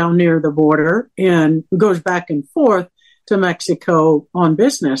lives down near the border and goes back and forth to Mexico on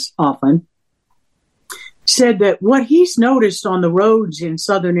business often, said that what he's noticed on the roads in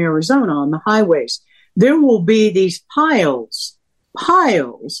southern Arizona, on the highways, there will be these piles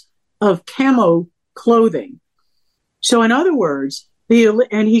of camo clothing. So in other words,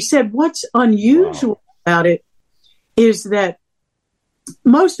 and he said what's unusual about it is that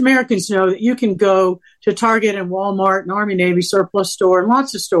most Americans know that you can go to Target and Walmart and Army Navy surplus store and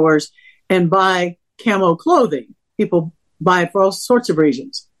lots of stores and buy camo clothing. People buy it for all sorts of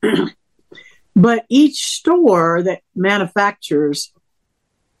reasons. But each store that manufactures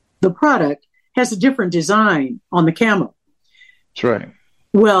the product has a different design on the camo. That's right.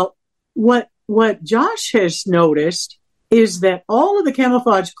 Well, what Josh has noticed is that all of the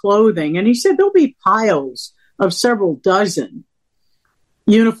camouflage clothing, and he said there'll be piles of several dozen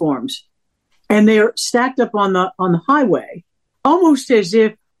uniforms, and they're stacked up on the highway, almost as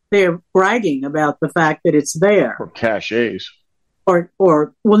if they're bragging about the fact that it's there. Or cachets. Or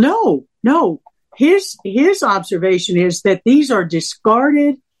well, no. His observation is that these are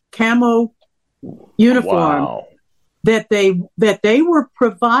discarded camo uniforms that they were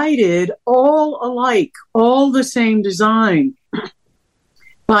provided all alike, all the same design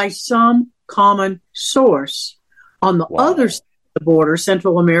by some common source on the other side of the border,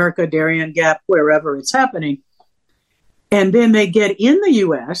 Central America, Darien Gap, wherever it's happening. And then they get in the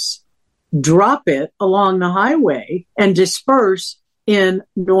U.S., drop it along the highway, and disperse in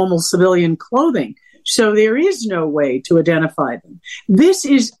normal civilian clothing. So there is no way to identify them. This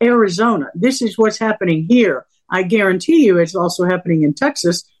is Arizona. This is what's happening here. I guarantee you it's also happening in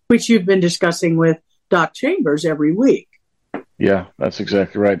Texas, which you've been discussing with Doc Chambers every week. Yeah, that's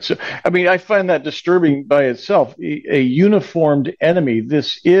exactly right. So, I mean, I find that disturbing by itself. A uniformed enemy.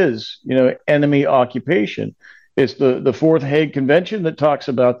 This is, enemy occupation. It's the Fourth Hague Convention that talks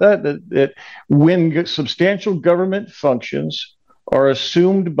about that when substantial government functions are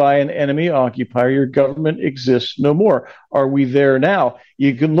assumed by an enemy occupier, your government exists no more. Are we there now?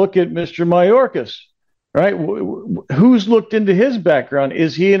 You can look at Mr. Mayorkas, right? Who's looked into his background?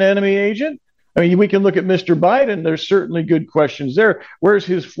 Is he an enemy agent? I mean, we can look at Mr. Biden. There's certainly good questions there. Where's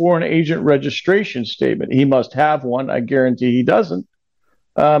his foreign agent registration statement? He must have one. I guarantee he doesn't.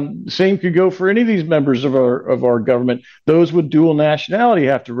 Same could go for any of these members of our government. Those with dual nationality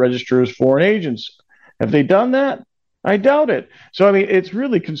have to register as foreign agents. Have they done that? I doubt it. So, I mean, it's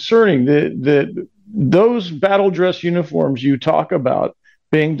really concerning that those battle dress uniforms you talk about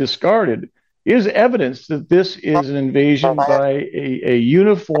being discarded is evidence that this is an invasion by a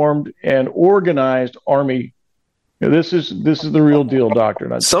uniformed and organized army. This is the real deal,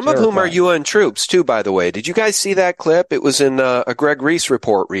 Doctor. Some of whom are UN troops, too, by the way. Did you guys see that clip? It was in a Greg Reese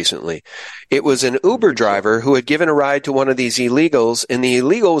report recently. It was an Uber driver who had given a ride to one of these illegals, and the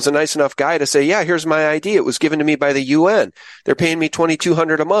illegal was a nice enough guy to say, yeah, here's my ID. It was given to me by the UN. They're paying me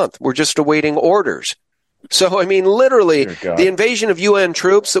 $2,200 a month. We're just awaiting orders. So, I mean, literally, the invasion of UN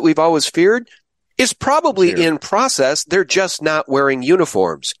troops that we've always feared is probably in process. They're just not wearing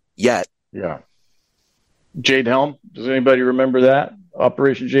uniforms yet. Yeah. Jade Helm. Does anybody remember that?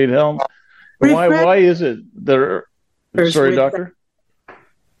 Operation Jade Helm? Why is it that sorry, Doctor?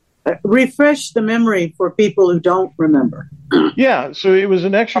 Refresh the memory for people who don't remember. Yeah, so it was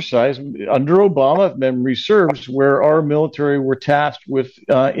an exercise under Obama, if memory serves, where our military were tasked with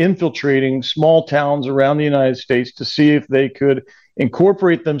infiltrating small towns around the United States to see if they could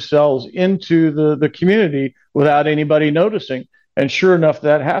incorporate themselves into the community without anybody noticing. And sure enough,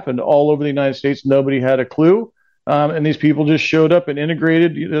 that happened all over the United States. Nobody had a clue. And these people just showed up and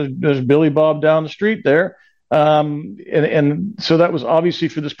integrated. There's Billy Bob down the street there. And so that was obviously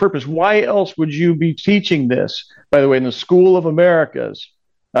for this purpose. Why else would you be teaching this, by the way, in the School of Americas,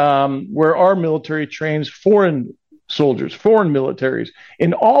 where our military trains foreign soldiers, foreign militaries,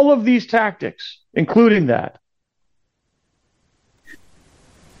 in all of these tactics, including that?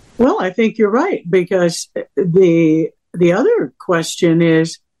 Well, I think you're right, because the other question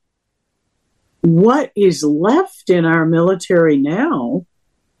is, what is left in our military now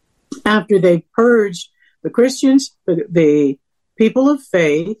after they've purged the Christians, the people of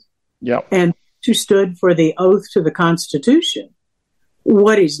faith, and who stood for the oath to the Constitution?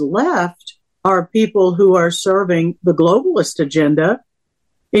 What is left are people who are serving the globalist agenda,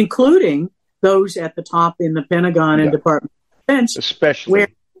 including those at the top in the Pentagon and Department of Defense, especially where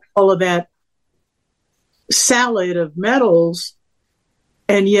all of that salad of medals,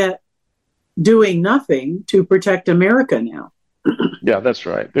 and yet doing nothing to protect America now. Yeah, that's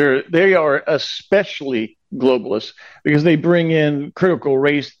right. They are especially globalists because they bring in critical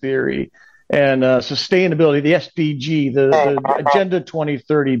race theory and sustainability, the SDG, the Agenda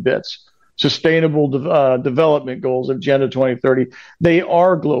 2030 bits, Sustainable Development Goals of Agenda 2030, they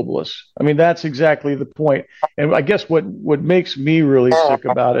are globalists. I mean, that's exactly the point. And I guess what makes me really sick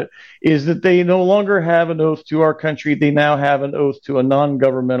about it is that they no longer have an oath to our country. They now have an oath to a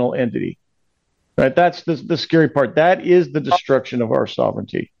non-governmental entity. Right? That's the scary part. That is the destruction of our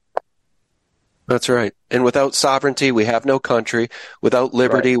sovereignty. That's right. And without sovereignty, we have no country. Without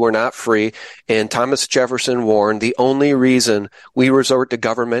liberty, we're not free. And Thomas Jefferson warned the only reason we resort to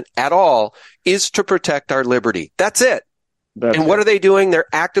government at all is to protect our liberty. That's it. What are they doing? They're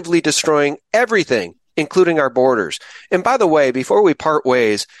actively destroying everything, including our borders. And by the way, before we part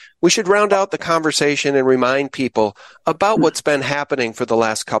ways, we should round out the conversation and remind people about what's been happening for the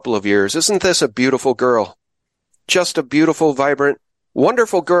last couple of years. Isn't this a beautiful girl? Just a beautiful, vibrant,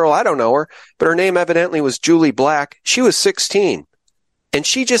 wonderful girl. I don't know her, but her name evidently was Julie Black. She was 16, and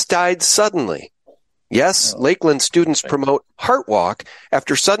she just died suddenly. Yes, Lakeland students promote Heart Walk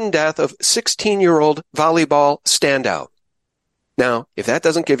after sudden death of 16-year-old volleyball standout. Now, if that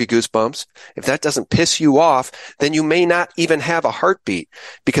doesn't give you goosebumps, if that doesn't piss you off, then you may not even have a heartbeat,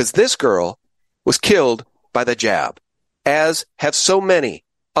 because this girl was killed by the jab, as have so many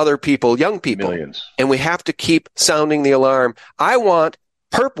other people, young people. Millions. And we have to keep sounding the alarm. I want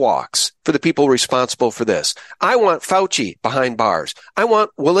perp walks for the people responsible for this. I want Fauci behind bars. I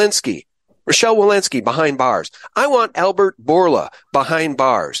want Rochelle Walensky behind bars. I want Albert Bourla behind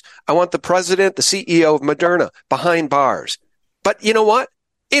bars. I want the president, the CEO of Moderna behind bars. But you know what?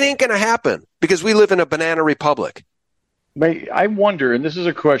 It ain't going to happen because we live in a banana republic. I wonder, and this is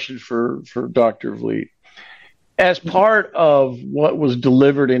a question for Dr. Vliet, as part of what was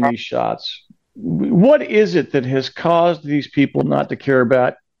delivered in these shots, what is it that has caused these people not to care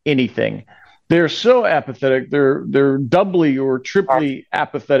about anything? They're so apathetic. They're doubly or triply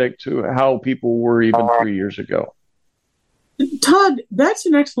apathetic to how people were even 3 years ago. Todd, that's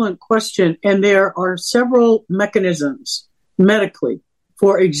an excellent question. And there are several mechanisms medically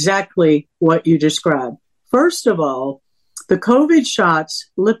for exactly what you described. First of all, the COVID shots,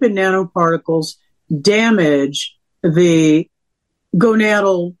 lipid nanoparticles, damage the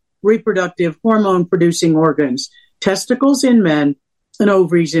gonadal reproductive hormone producing organs, testicles in men and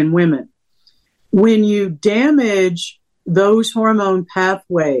ovaries in women. When you damage those hormone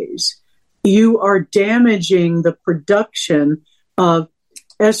pathways, you are damaging the production of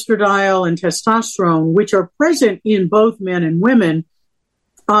estradiol and testosterone, which are present in both men and women,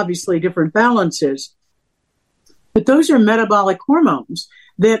 obviously different balances. But those are metabolic hormones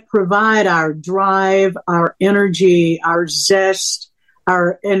that provide our drive, our energy, our zest,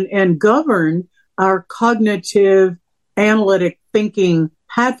 and govern our cognitive, analytic thinking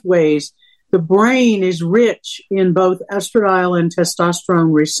pathways. The brain is rich in both estradiol and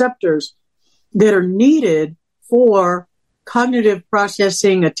testosterone receptors that are needed for cognitive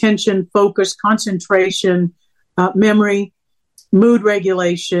processing, attention, focus, concentration, memory, mood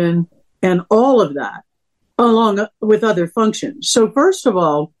regulation, and all of that, along with other functions. So first of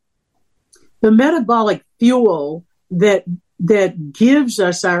all, the metabolic fuel that gives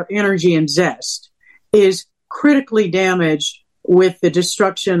us our energy and zest is critically damaged with the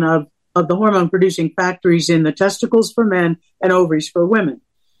destruction of the hormone-producing factories in the testicles for men and ovaries for women.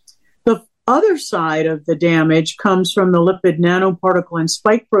 The other side of the damage comes from the lipid nanoparticle and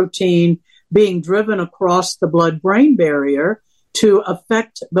spike protein being driven across the blood-brain barrier to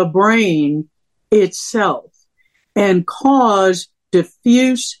affect the brain itself and cause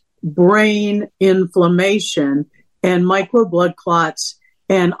diffuse brain inflammation and micro blood clots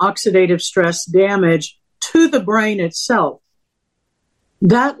and oxidative stress damage to the brain itself.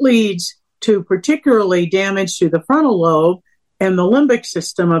 That leads to particularly damage to the frontal lobe and the limbic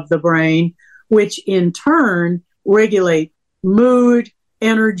system of the brain, which in turn regulate mood,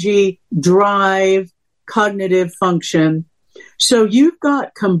 energy, drive, cognitive function. So you've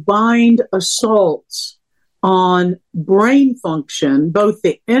got combined assaults on brain function, both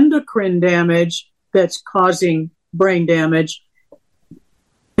the endocrine damage that's causing brain damage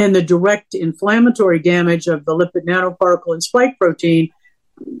and the direct inflammatory damage of the lipid nanoparticle and spike protein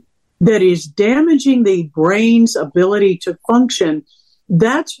that is damaging the brain's ability to function.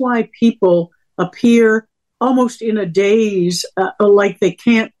 That's why people appear almost in a daze, like they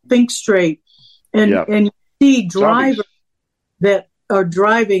can't think straight. And you see drivers that are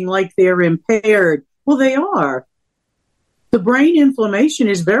driving like they're impaired. Well, they are. The brain inflammation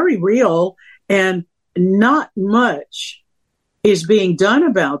is very real, and not much is being done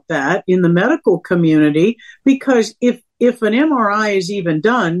about that in the medical community, because if an MRI is even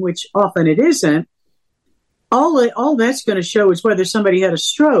done, which often it isn't, all that's going to show is whether somebody had a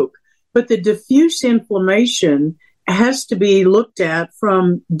stroke. but the diffuse inflammation has to be looked at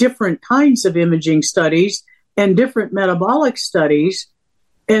from different kinds of imaging studies and different metabolic studies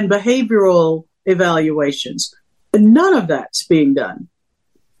and behavioral evaluations. None of that's being done.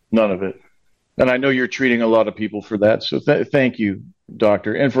 None of it. And I know you're treating a lot of people for that. So thank you,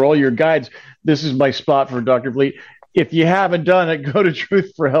 Doctor. And for all your guides, this is my spot for Dr. Vliet. If you haven't done it, go to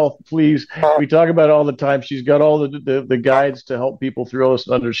Truth for Health, please. We talk about it all the time. She's got all the guides to help people through all this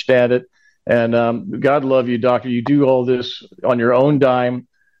and understand it. And God love you, Doctor. You do all this on your own dime.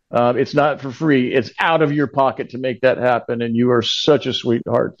 It's not for free. It's out of your pocket to make that happen. And you are such a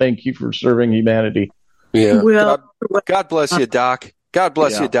sweetheart. Thank you for serving humanity. Yeah. Well, God bless you, Doc. God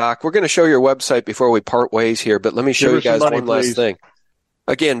bless you, Doc. We're going to show your website before we part ways here, but let me show you guys one last thing.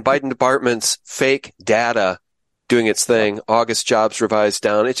 Again, Biden department's fake data doing its thing. August jobs revised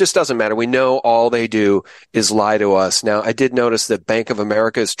down. It just doesn't matter. We know all they do is lie to us. Now, I did notice that Bank of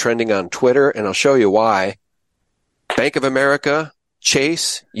America is trending on Twitter, and I'll show you why. Bank of America,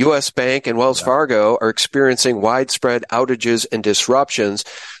 Chase, U.S. Bank, and Wells Fargo are experiencing widespread outages and disruptions.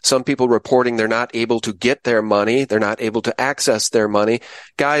 Some people reporting they're not able to get their money. They're not able to access their money.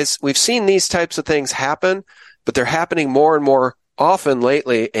 Guys, we've seen these types of things happen, but they're happening more and more often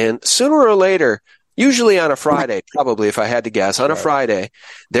lately. And sooner or later, usually on a Friday, probably if I had to guess, on a Friday,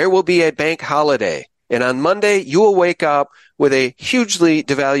 there will be a bank holiday. And on Monday, you will wake up with a hugely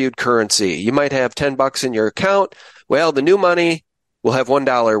devalued currency. You might have $10 in your account. Well, the new money will have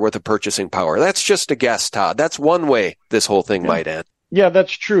 $1 worth of purchasing power. That's just a guess, Todd. That's one way this whole thing might end. Yeah,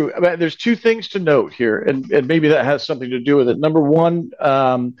 that's true. I mean, there's two things to note here, and maybe that has something to do with it. Number one,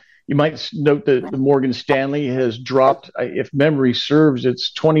 you might note that the Morgan Stanley has dropped, if memory serves,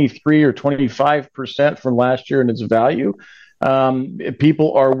 it's 23 or 25% from last year in its value.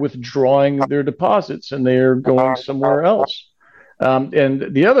 People are withdrawing their deposits, and they're going somewhere else.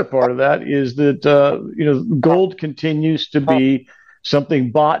 And the other part of that is that gold continues to be something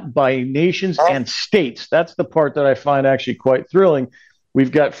bought by nations and states. That's the part that I find actually quite thrilling.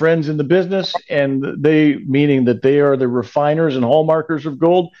 We've got friends in the business, and meaning that they are the refiners and hallmarkers of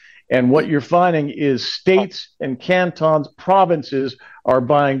gold. And what you're finding is states and cantons, provinces are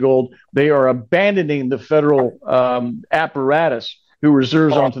buying gold. They are abandoning the federal apparatus who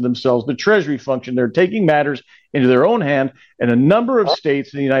reserves onto themselves the treasury function. They're taking matters into their own hand, and a number of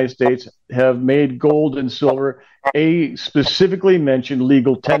states in the United States have made gold and silver a specifically mentioned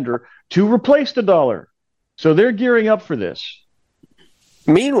legal tender to replace the dollar. So they're gearing up for this.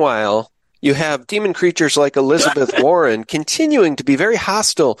 Meanwhile, you have demon creatures like Elizabeth Warren continuing to be very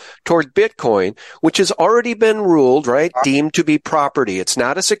hostile toward Bitcoin, which has already been ruled, right, deemed to be property. It's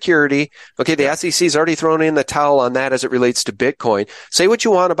not a security. Okay, the SEC's already thrown in the towel on that as it relates to Bitcoin. Say what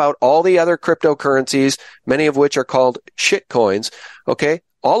you want about all the other cryptocurrencies, many of which are called shitcoins, okay?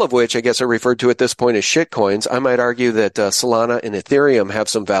 All of which I guess are referred to at this point as shitcoins. I might argue that Solana and Ethereum have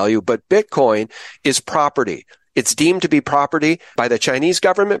some value, but Bitcoin is property. It's deemed to be property by the Chinese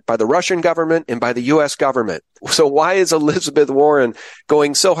government, by the Russian government, and by the U.S. government. So why is Elizabeth Warren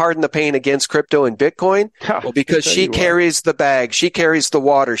going so hard in the paint against crypto and Bitcoin? Well, because she carries the bag. She carries the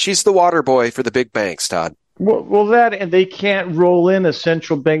water. She's the water boy for the big banks, Todd. Well, that, and they can't roll in a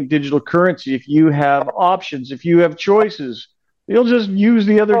central bank digital currency if you have options, if you have choices. You'll just use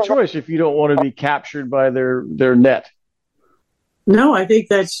the other choice if you don't want to be captured by their net. No, I think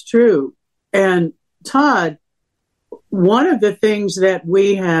that's true. And Todd, one of the things that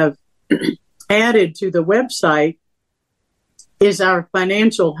we have added to the website is our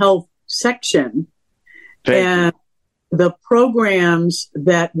financial health section. And the programs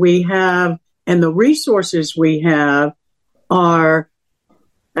that we have and the resources we have are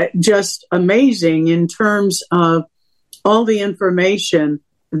just amazing in terms of all the information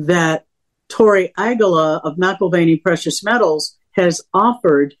that Tori Aguila of McIlvaney Precious Metals has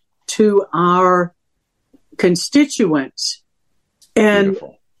offered to our constituents. And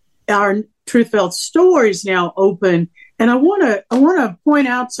beautiful. Our Truth Belt store is now open. And I want to point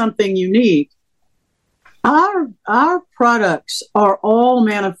out something unique. Our products are all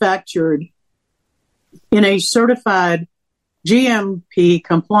manufactured in a certified GMP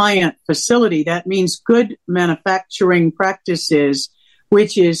compliant facility. That means good manufacturing practices,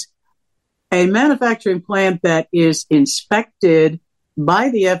 which is a manufacturing plant that is inspected by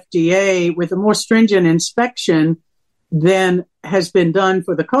the FDA with a more stringent inspection than has been done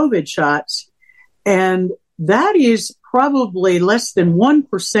for the COVID shots. And that is probably less than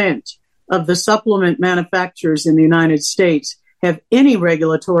 1% of the supplement manufacturers in the United States have any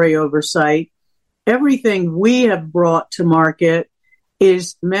regulatory oversight. Everything we have brought to market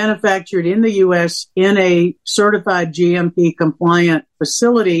is manufactured in the U.S. in a certified GMP compliant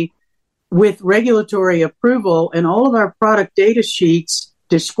facility with regulatory approval, and all of our product data sheets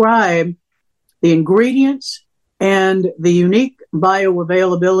describe the ingredients and the unique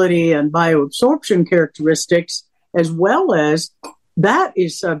bioavailability and bioabsorption characteristics, as well as that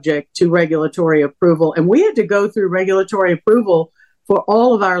is subject to regulatory approval. And we had to go through regulatory approval for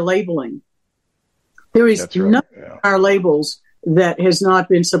all of our labeling. There is none of our labels that has not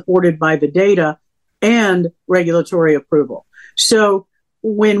been supported by the data and regulatory approval. So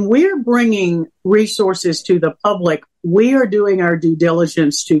when we're bringing resources to the public, we are doing our due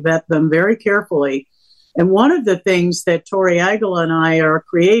diligence to vet them very carefully. And one of the things that Tori Aguila and I are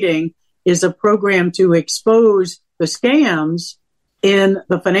creating is a program to expose the scams in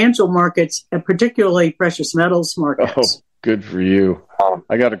the financial markets, and particularly precious metals markets. Oh, good for you.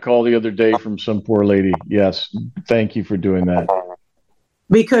 I got a call the other day from some poor lady. Yes, thank you for doing that.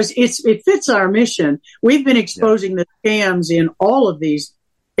 Because it fits our mission. We've been exposing the scams in all of these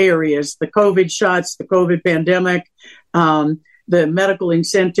areas, the COVID shots, the COVID pandemic, the medical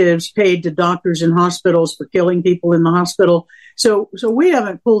incentives paid to doctors and hospitals for killing people in the hospital. So we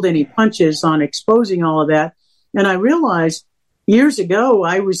haven't pulled any punches on exposing all of that. And I realized years ago,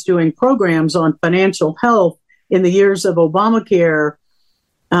 I was doing programs on financial health in the years of Obamacare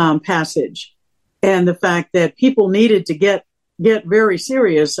passage, and the fact that people needed to get very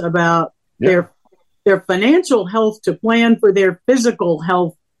serious about their financial health to plan for their physical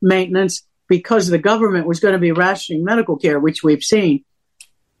health maintenance, because the government was going to be rationing medical care, which we've seen.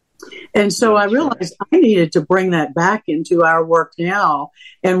 And so I realized I needed to bring that back into our work now.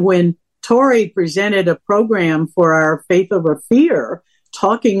 And when Tori presented a program for our Faith Over Fear,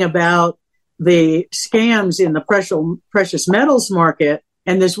 talking about the scams in the precious metals market,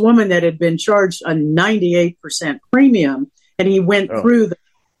 and this woman that had been charged a 98% premium, and he went through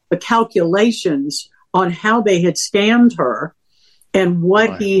the calculations on how they had scammed her and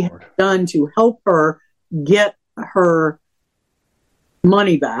what he had done to help her get her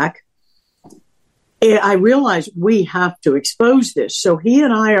money back, I realized we have to expose this. So he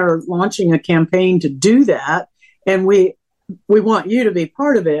and I are launching a campaign to do that, and we want you to be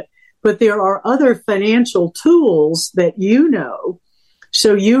part of it. But there are other financial tools that you know.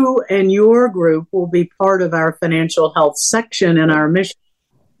 So you and your group will be part of our financial health section in our mission.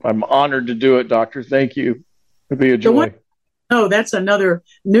 I'm honored to do it, Doctor. Thank you. It'll be a joy. That's another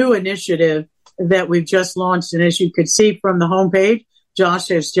new initiative that we've just launched. And as you could see from the homepage, Josh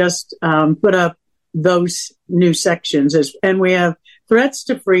has just put up those new sections. And we have threats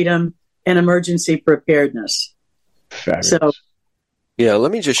to freedom and emergency preparedness. Fabulous. So, yeah,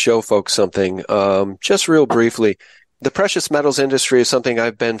 let me just show folks something, just real briefly. The precious metals industry is something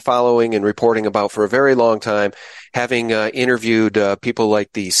I've been following and reporting about for a very long time, having interviewed people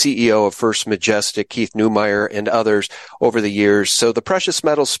like the CEO of First Majestic, Keith Neumeyer, and others over the years. So the precious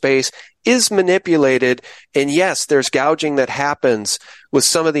metal space is manipulated, and yes, there's gouging that happens with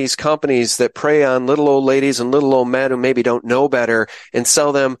some of these companies that prey on little old ladies and little old men who maybe don't know better and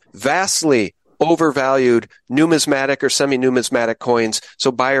sell them vastly overvalued numismatic or semi-numismatic coins.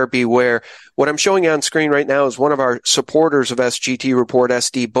 So buyer beware. What I'm showing you on screen right now is one of our supporters of SGT Report,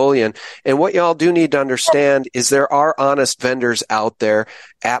 SD Bullion. And what y'all do need to understand is there are honest vendors out there,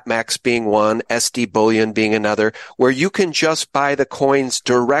 AppMax being one, SD Bullion being another, where you can just buy the coins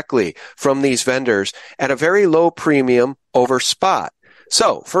directly from these vendors at a very low premium over spot.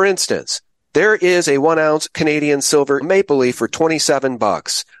 So, for instance, there is a 1 ounce Canadian silver maple leaf for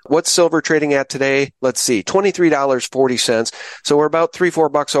 $27. What's silver trading at today? Let's see, $23.40. So we're about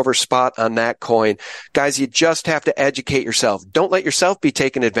 $3-4 over spot on that coin. Guys, you just have to educate yourself. Don't let yourself be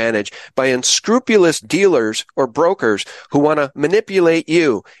taken advantage by unscrupulous dealers or brokers who want to manipulate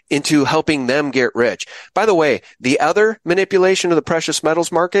you into helping them get rich. By the way, the other manipulation of the precious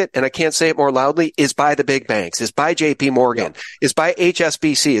metals market, and I can't say it more loudly, is by the big banks, is by JP Morgan, is by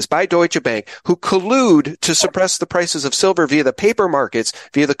HSBC, is by Deutsche Bank, who collude to suppress the prices of silver via the paper markets,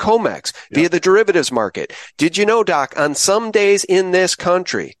 via the COMEX, via the derivatives market. Did you know, Doc, on some days in this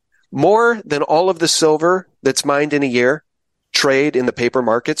country, more than all of the silver that's mined in a year trade in the paper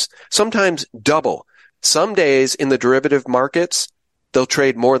markets, sometimes double. Some days in the derivative markets, they'll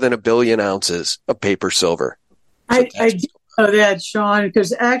trade more than 1 billion ounces of paper silver. I do know that, Sean,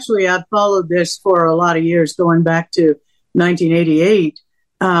 because actually I've followed this for a lot of years, going back to 1988.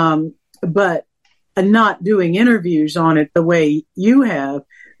 But not doing interviews on it the way you have,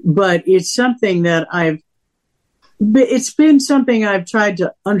 but it's something that it's been something I've tried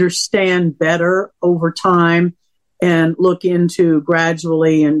to understand better over time and look into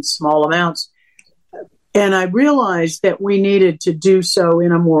gradually in small amounts. And I realized that we needed to do so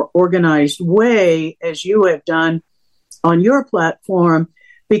in a more organized way, as you have done on your platform,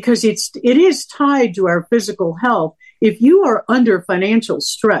 because it is tied to our physical health. If you are under financial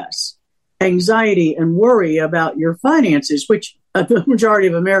stress, anxiety, and worry about your finances, which the majority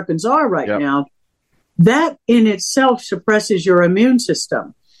of Americans are right now, that in itself suppresses your immune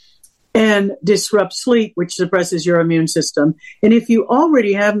system and disrupts sleep, which suppresses your immune system. And if you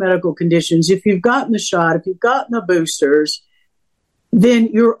already have medical conditions, if you've gotten the shot, if you've gotten the boosters, then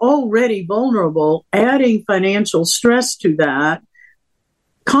you're already vulnerable. Adding financial stress to that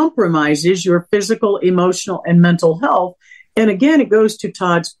compromises your physical, emotional, and mental health. And again, it goes to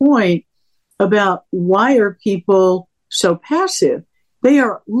Todd's point about why are people so passive? They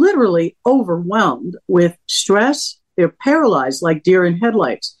are literally overwhelmed with stress. They're paralyzed like deer in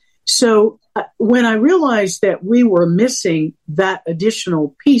headlights. So when I realized that we were missing that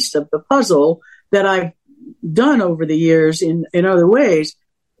additional piece of the puzzle that I've done over the years in other ways,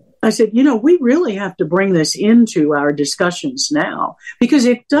 I said, we really have to bring this into our discussions now, because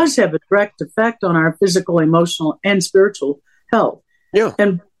it does have a direct effect on our physical, emotional, and spiritual health. Yeah.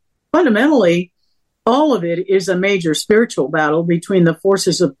 And fundamentally, all of it is a major spiritual battle between the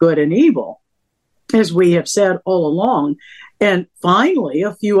forces of good and evil, as we have said all along. And finally,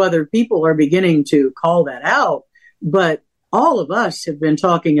 a few other people are beginning to call that out. But all of us have been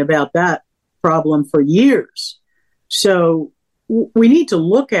talking about that problem for years. So we need to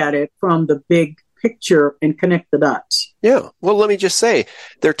look at it from the big picture and connect the dots. Yeah. Well, let me just say,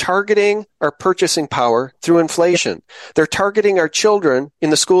 they're targeting our purchasing power through inflation. They're targeting our children in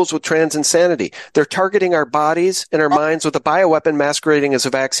the schools with trans insanity. They're targeting our bodies and our minds with a bioweapon masquerading as a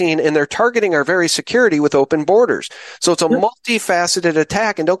vaccine, and they're targeting our very security with open borders. So it's a multifaceted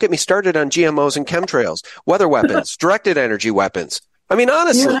attack, and don't get me started on GMOs and chemtrails, weather weapons, directed energy weapons. I mean,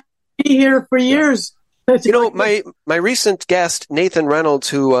 honestly. Be here for years. My recent guest, Nathan Reynolds,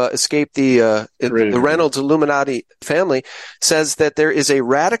 who escaped the Reynolds Illuminati family, says that there is a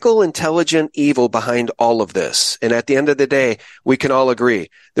radical, intelligent evil behind all of this. And at the end of the day, we can all agree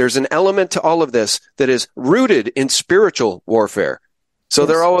there's an element to all of this that is rooted in spiritual warfare. So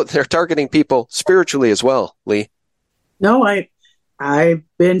they're targeting people spiritually as well, Lee. No, I've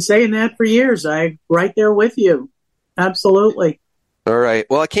been saying that for years. I'm right there with you. Absolutely. All right.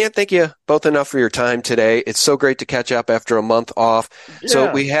 Well, I can't thank you both enough for your time today. It's so great to catch up after a month off. Yeah.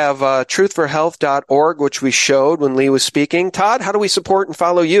 So we have truthforhealth.org, which we showed when Lee was speaking. Todd, how do we support and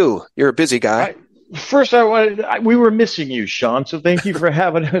follow you? You're a busy guy. We were missing you, Sean, so thank you for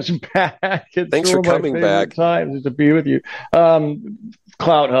having us back. Thanks for coming back. Times to be with you.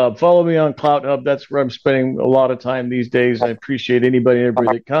 Clout Hub. Follow me on Clout Hub. That's where I'm spending a lot of time these days. I appreciate anybody and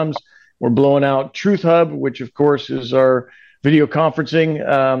everybody that comes. We're blowing out Truth Hub, which, of course, is our video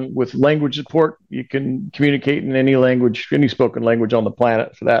conferencing with language support. You can communicate in any language, any spoken language on the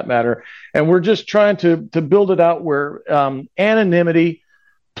planet for that matter. And we're just trying to build it out where anonymity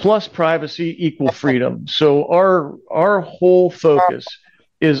plus privacy equal freedom. So our whole focus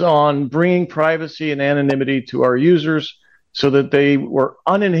is on bringing privacy and anonymity to our users so that they were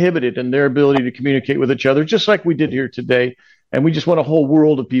uninhibited in their ability to communicate with each other, just like we did here today. And we just want a whole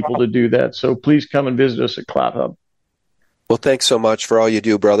world of people to do that. So please come and visit us at Clout Hub. Well, thanks so much for all you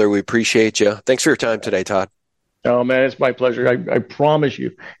do, brother. We appreciate you. Thanks for your time today, Todd. Oh, man, it's my pleasure. I promise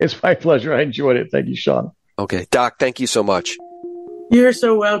you, it's my pleasure. I enjoyed it. Thank you, Sean. Okay. Doc, thank you so much. You're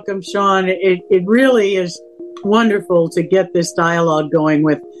so welcome, Sean. It really is wonderful to get this dialogue going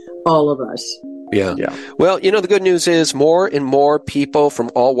with all of us. Yeah. Well, the good news is more and more people from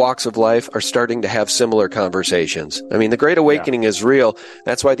all walks of life are starting to have similar conversations. I mean, the Great Awakening is real.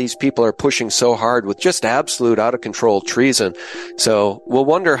 That's why these people are pushing so hard with just absolute out of control treason. So we'll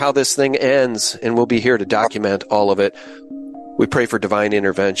wonder how this thing ends, and we'll be here to document all of it. We pray for divine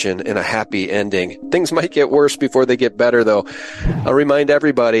intervention and a happy ending. Things might get worse before they get better, though. I'll remind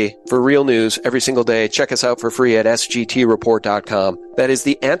everybody, for real news every single day, check us out for free at sgtreport.com. That is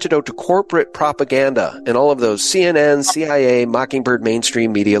the antidote to corporate propaganda and all of those CNN, CIA, Mockingbird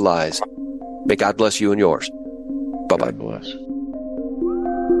mainstream media lies. May God bless you and yours. Bye-bye. God bless.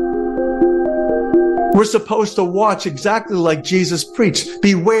 We're supposed to watch exactly like Jesus preached.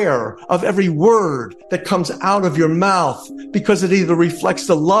 Beware of every word that comes out of your mouth, because it either reflects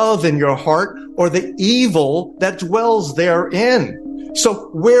the love in your heart or the evil that dwells therein. So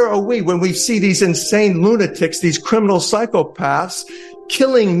where are we when we see these insane lunatics, these criminal psychopaths,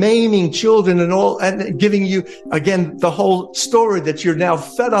 killing, maiming children and all, and giving you, again, the whole story that you're now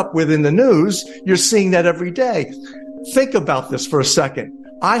fed up with in the news? You're seeing that every day. Think about this for a second.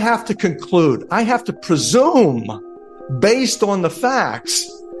 I have to conclude, I have to presume, based on the facts,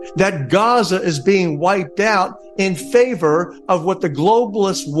 that Gaza is being wiped out in favor of what the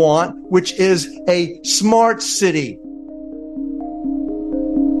globalists want, which is a smart city.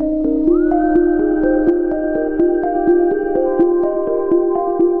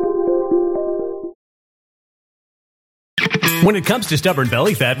 When it comes to stubborn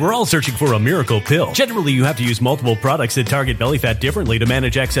belly fat, we're all searching for a miracle pill. Generally, you have to use multiple products that target belly fat differently to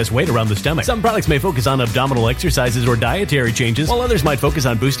manage excess weight around the stomach. Some products may focus on abdominal exercises or dietary changes, while others might focus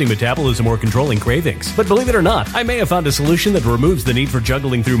on boosting metabolism or controlling cravings. But believe it or not, I may have found a solution that removes the need for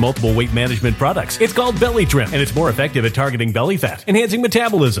juggling through multiple weight management products. It's called Belly Trim, and it's more effective at targeting belly fat, enhancing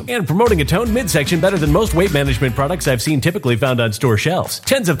metabolism, and promoting a toned midsection better than most weight management products I've seen typically found on store shelves.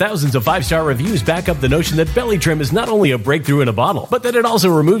 Tens of thousands of 5-star reviews back up the notion that Belly Trim is not only a breakthrough in a bottle, but that it also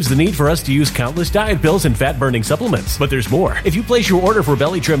removes the need for us to use countless diet pills and fat-burning supplements. But there's more. If you place your order for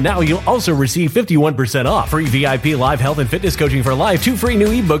Belly Trim now, you'll also receive 51% off, free VIP live health and fitness coaching for life, 2 free new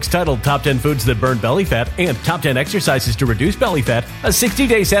ebooks titled Top 10 Foods That Burn Belly Fat and Top 10 Exercises to Reduce Belly Fat, a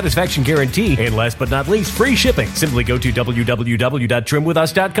 60-day satisfaction guarantee, and last but not least, free shipping. Simply go to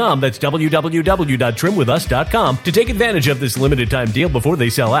www.trimwithus.com. That's www.trimwithus.com to take advantage of this limited time deal before they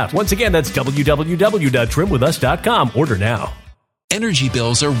sell out. Once again, that's www.trimwithus.com. Order now. Energy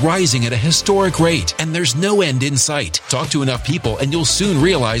bills are rising at a historic rate, and there's no end in sight. Talk to enough people, and you'll soon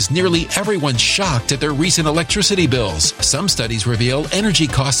realize nearly everyone's shocked at their recent electricity bills. Some studies reveal energy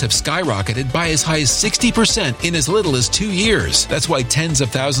costs have skyrocketed by as high as 60% in as little as 2 years. That's why tens of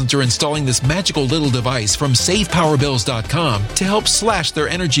thousands are installing this magical little device from SavePowerBills.com to help slash their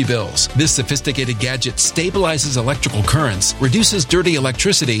energy bills. This sophisticated gadget stabilizes electrical currents, reduces dirty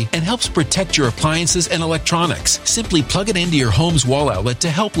electricity, and helps protect your appliances and electronics. Simply plug it into your home's wall outlet to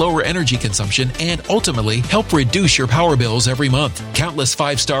help lower energy consumption and ultimately help reduce your power bills every month. Countless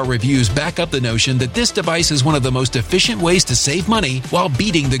 5-star reviews back up the notion that this device is one of the most efficient ways to save money while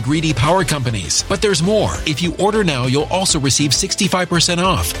beating the greedy power companies. But there's more. If you order now, you'll also receive 65%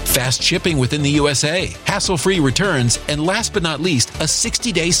 off, fast shipping within the USA, hassle-free returns, and last but not least, a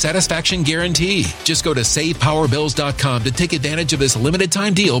 60-day satisfaction guarantee. Just go to SavePowerBills.com to take advantage of this limited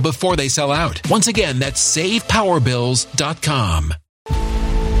time deal before they sell out. Once again, that's SavePowerBills.com.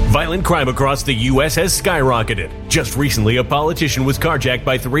 Violent crime across the U.S. has skyrocketed. Just recently, a politician was carjacked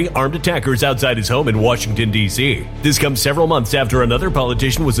by 3 armed attackers outside his home in Washington, D.C. This comes several months after another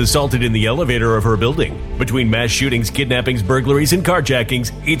politician was assaulted in the elevator of her building. Between mass shootings, kidnappings, burglaries, and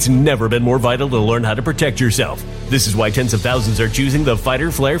carjackings, it's never been more vital to learn how to protect yourself. This is why tens of thousands are choosing the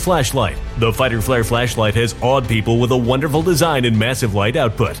Fighter Flare flashlight. The Fighter Flare flashlight has awed people with a wonderful design and massive light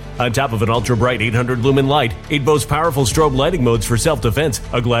output. On top of an ultra-bright 800-lumen light, it boasts powerful strobe lighting modes for self-defense,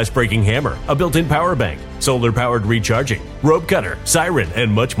 a glass-breaking hammer, a built-in power bank, solar-powered recharging, rope cutter, siren, and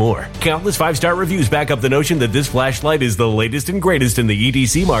much more. Countless 5-star reviews back up the notion that this flashlight is the latest and greatest in the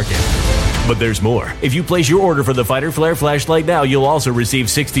EDC market. But there's more. If you place your order for the Fighter Flare flashlight now, you'll also receive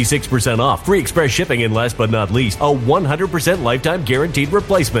 66% off, free express shipping, and last but not least, a 100% lifetime guaranteed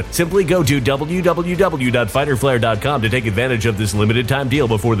replacement. Simply go to www.fighterflare.com to take advantage of this limited time deal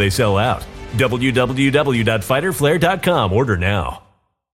before they sell out. www.fighterflare.com. Order now.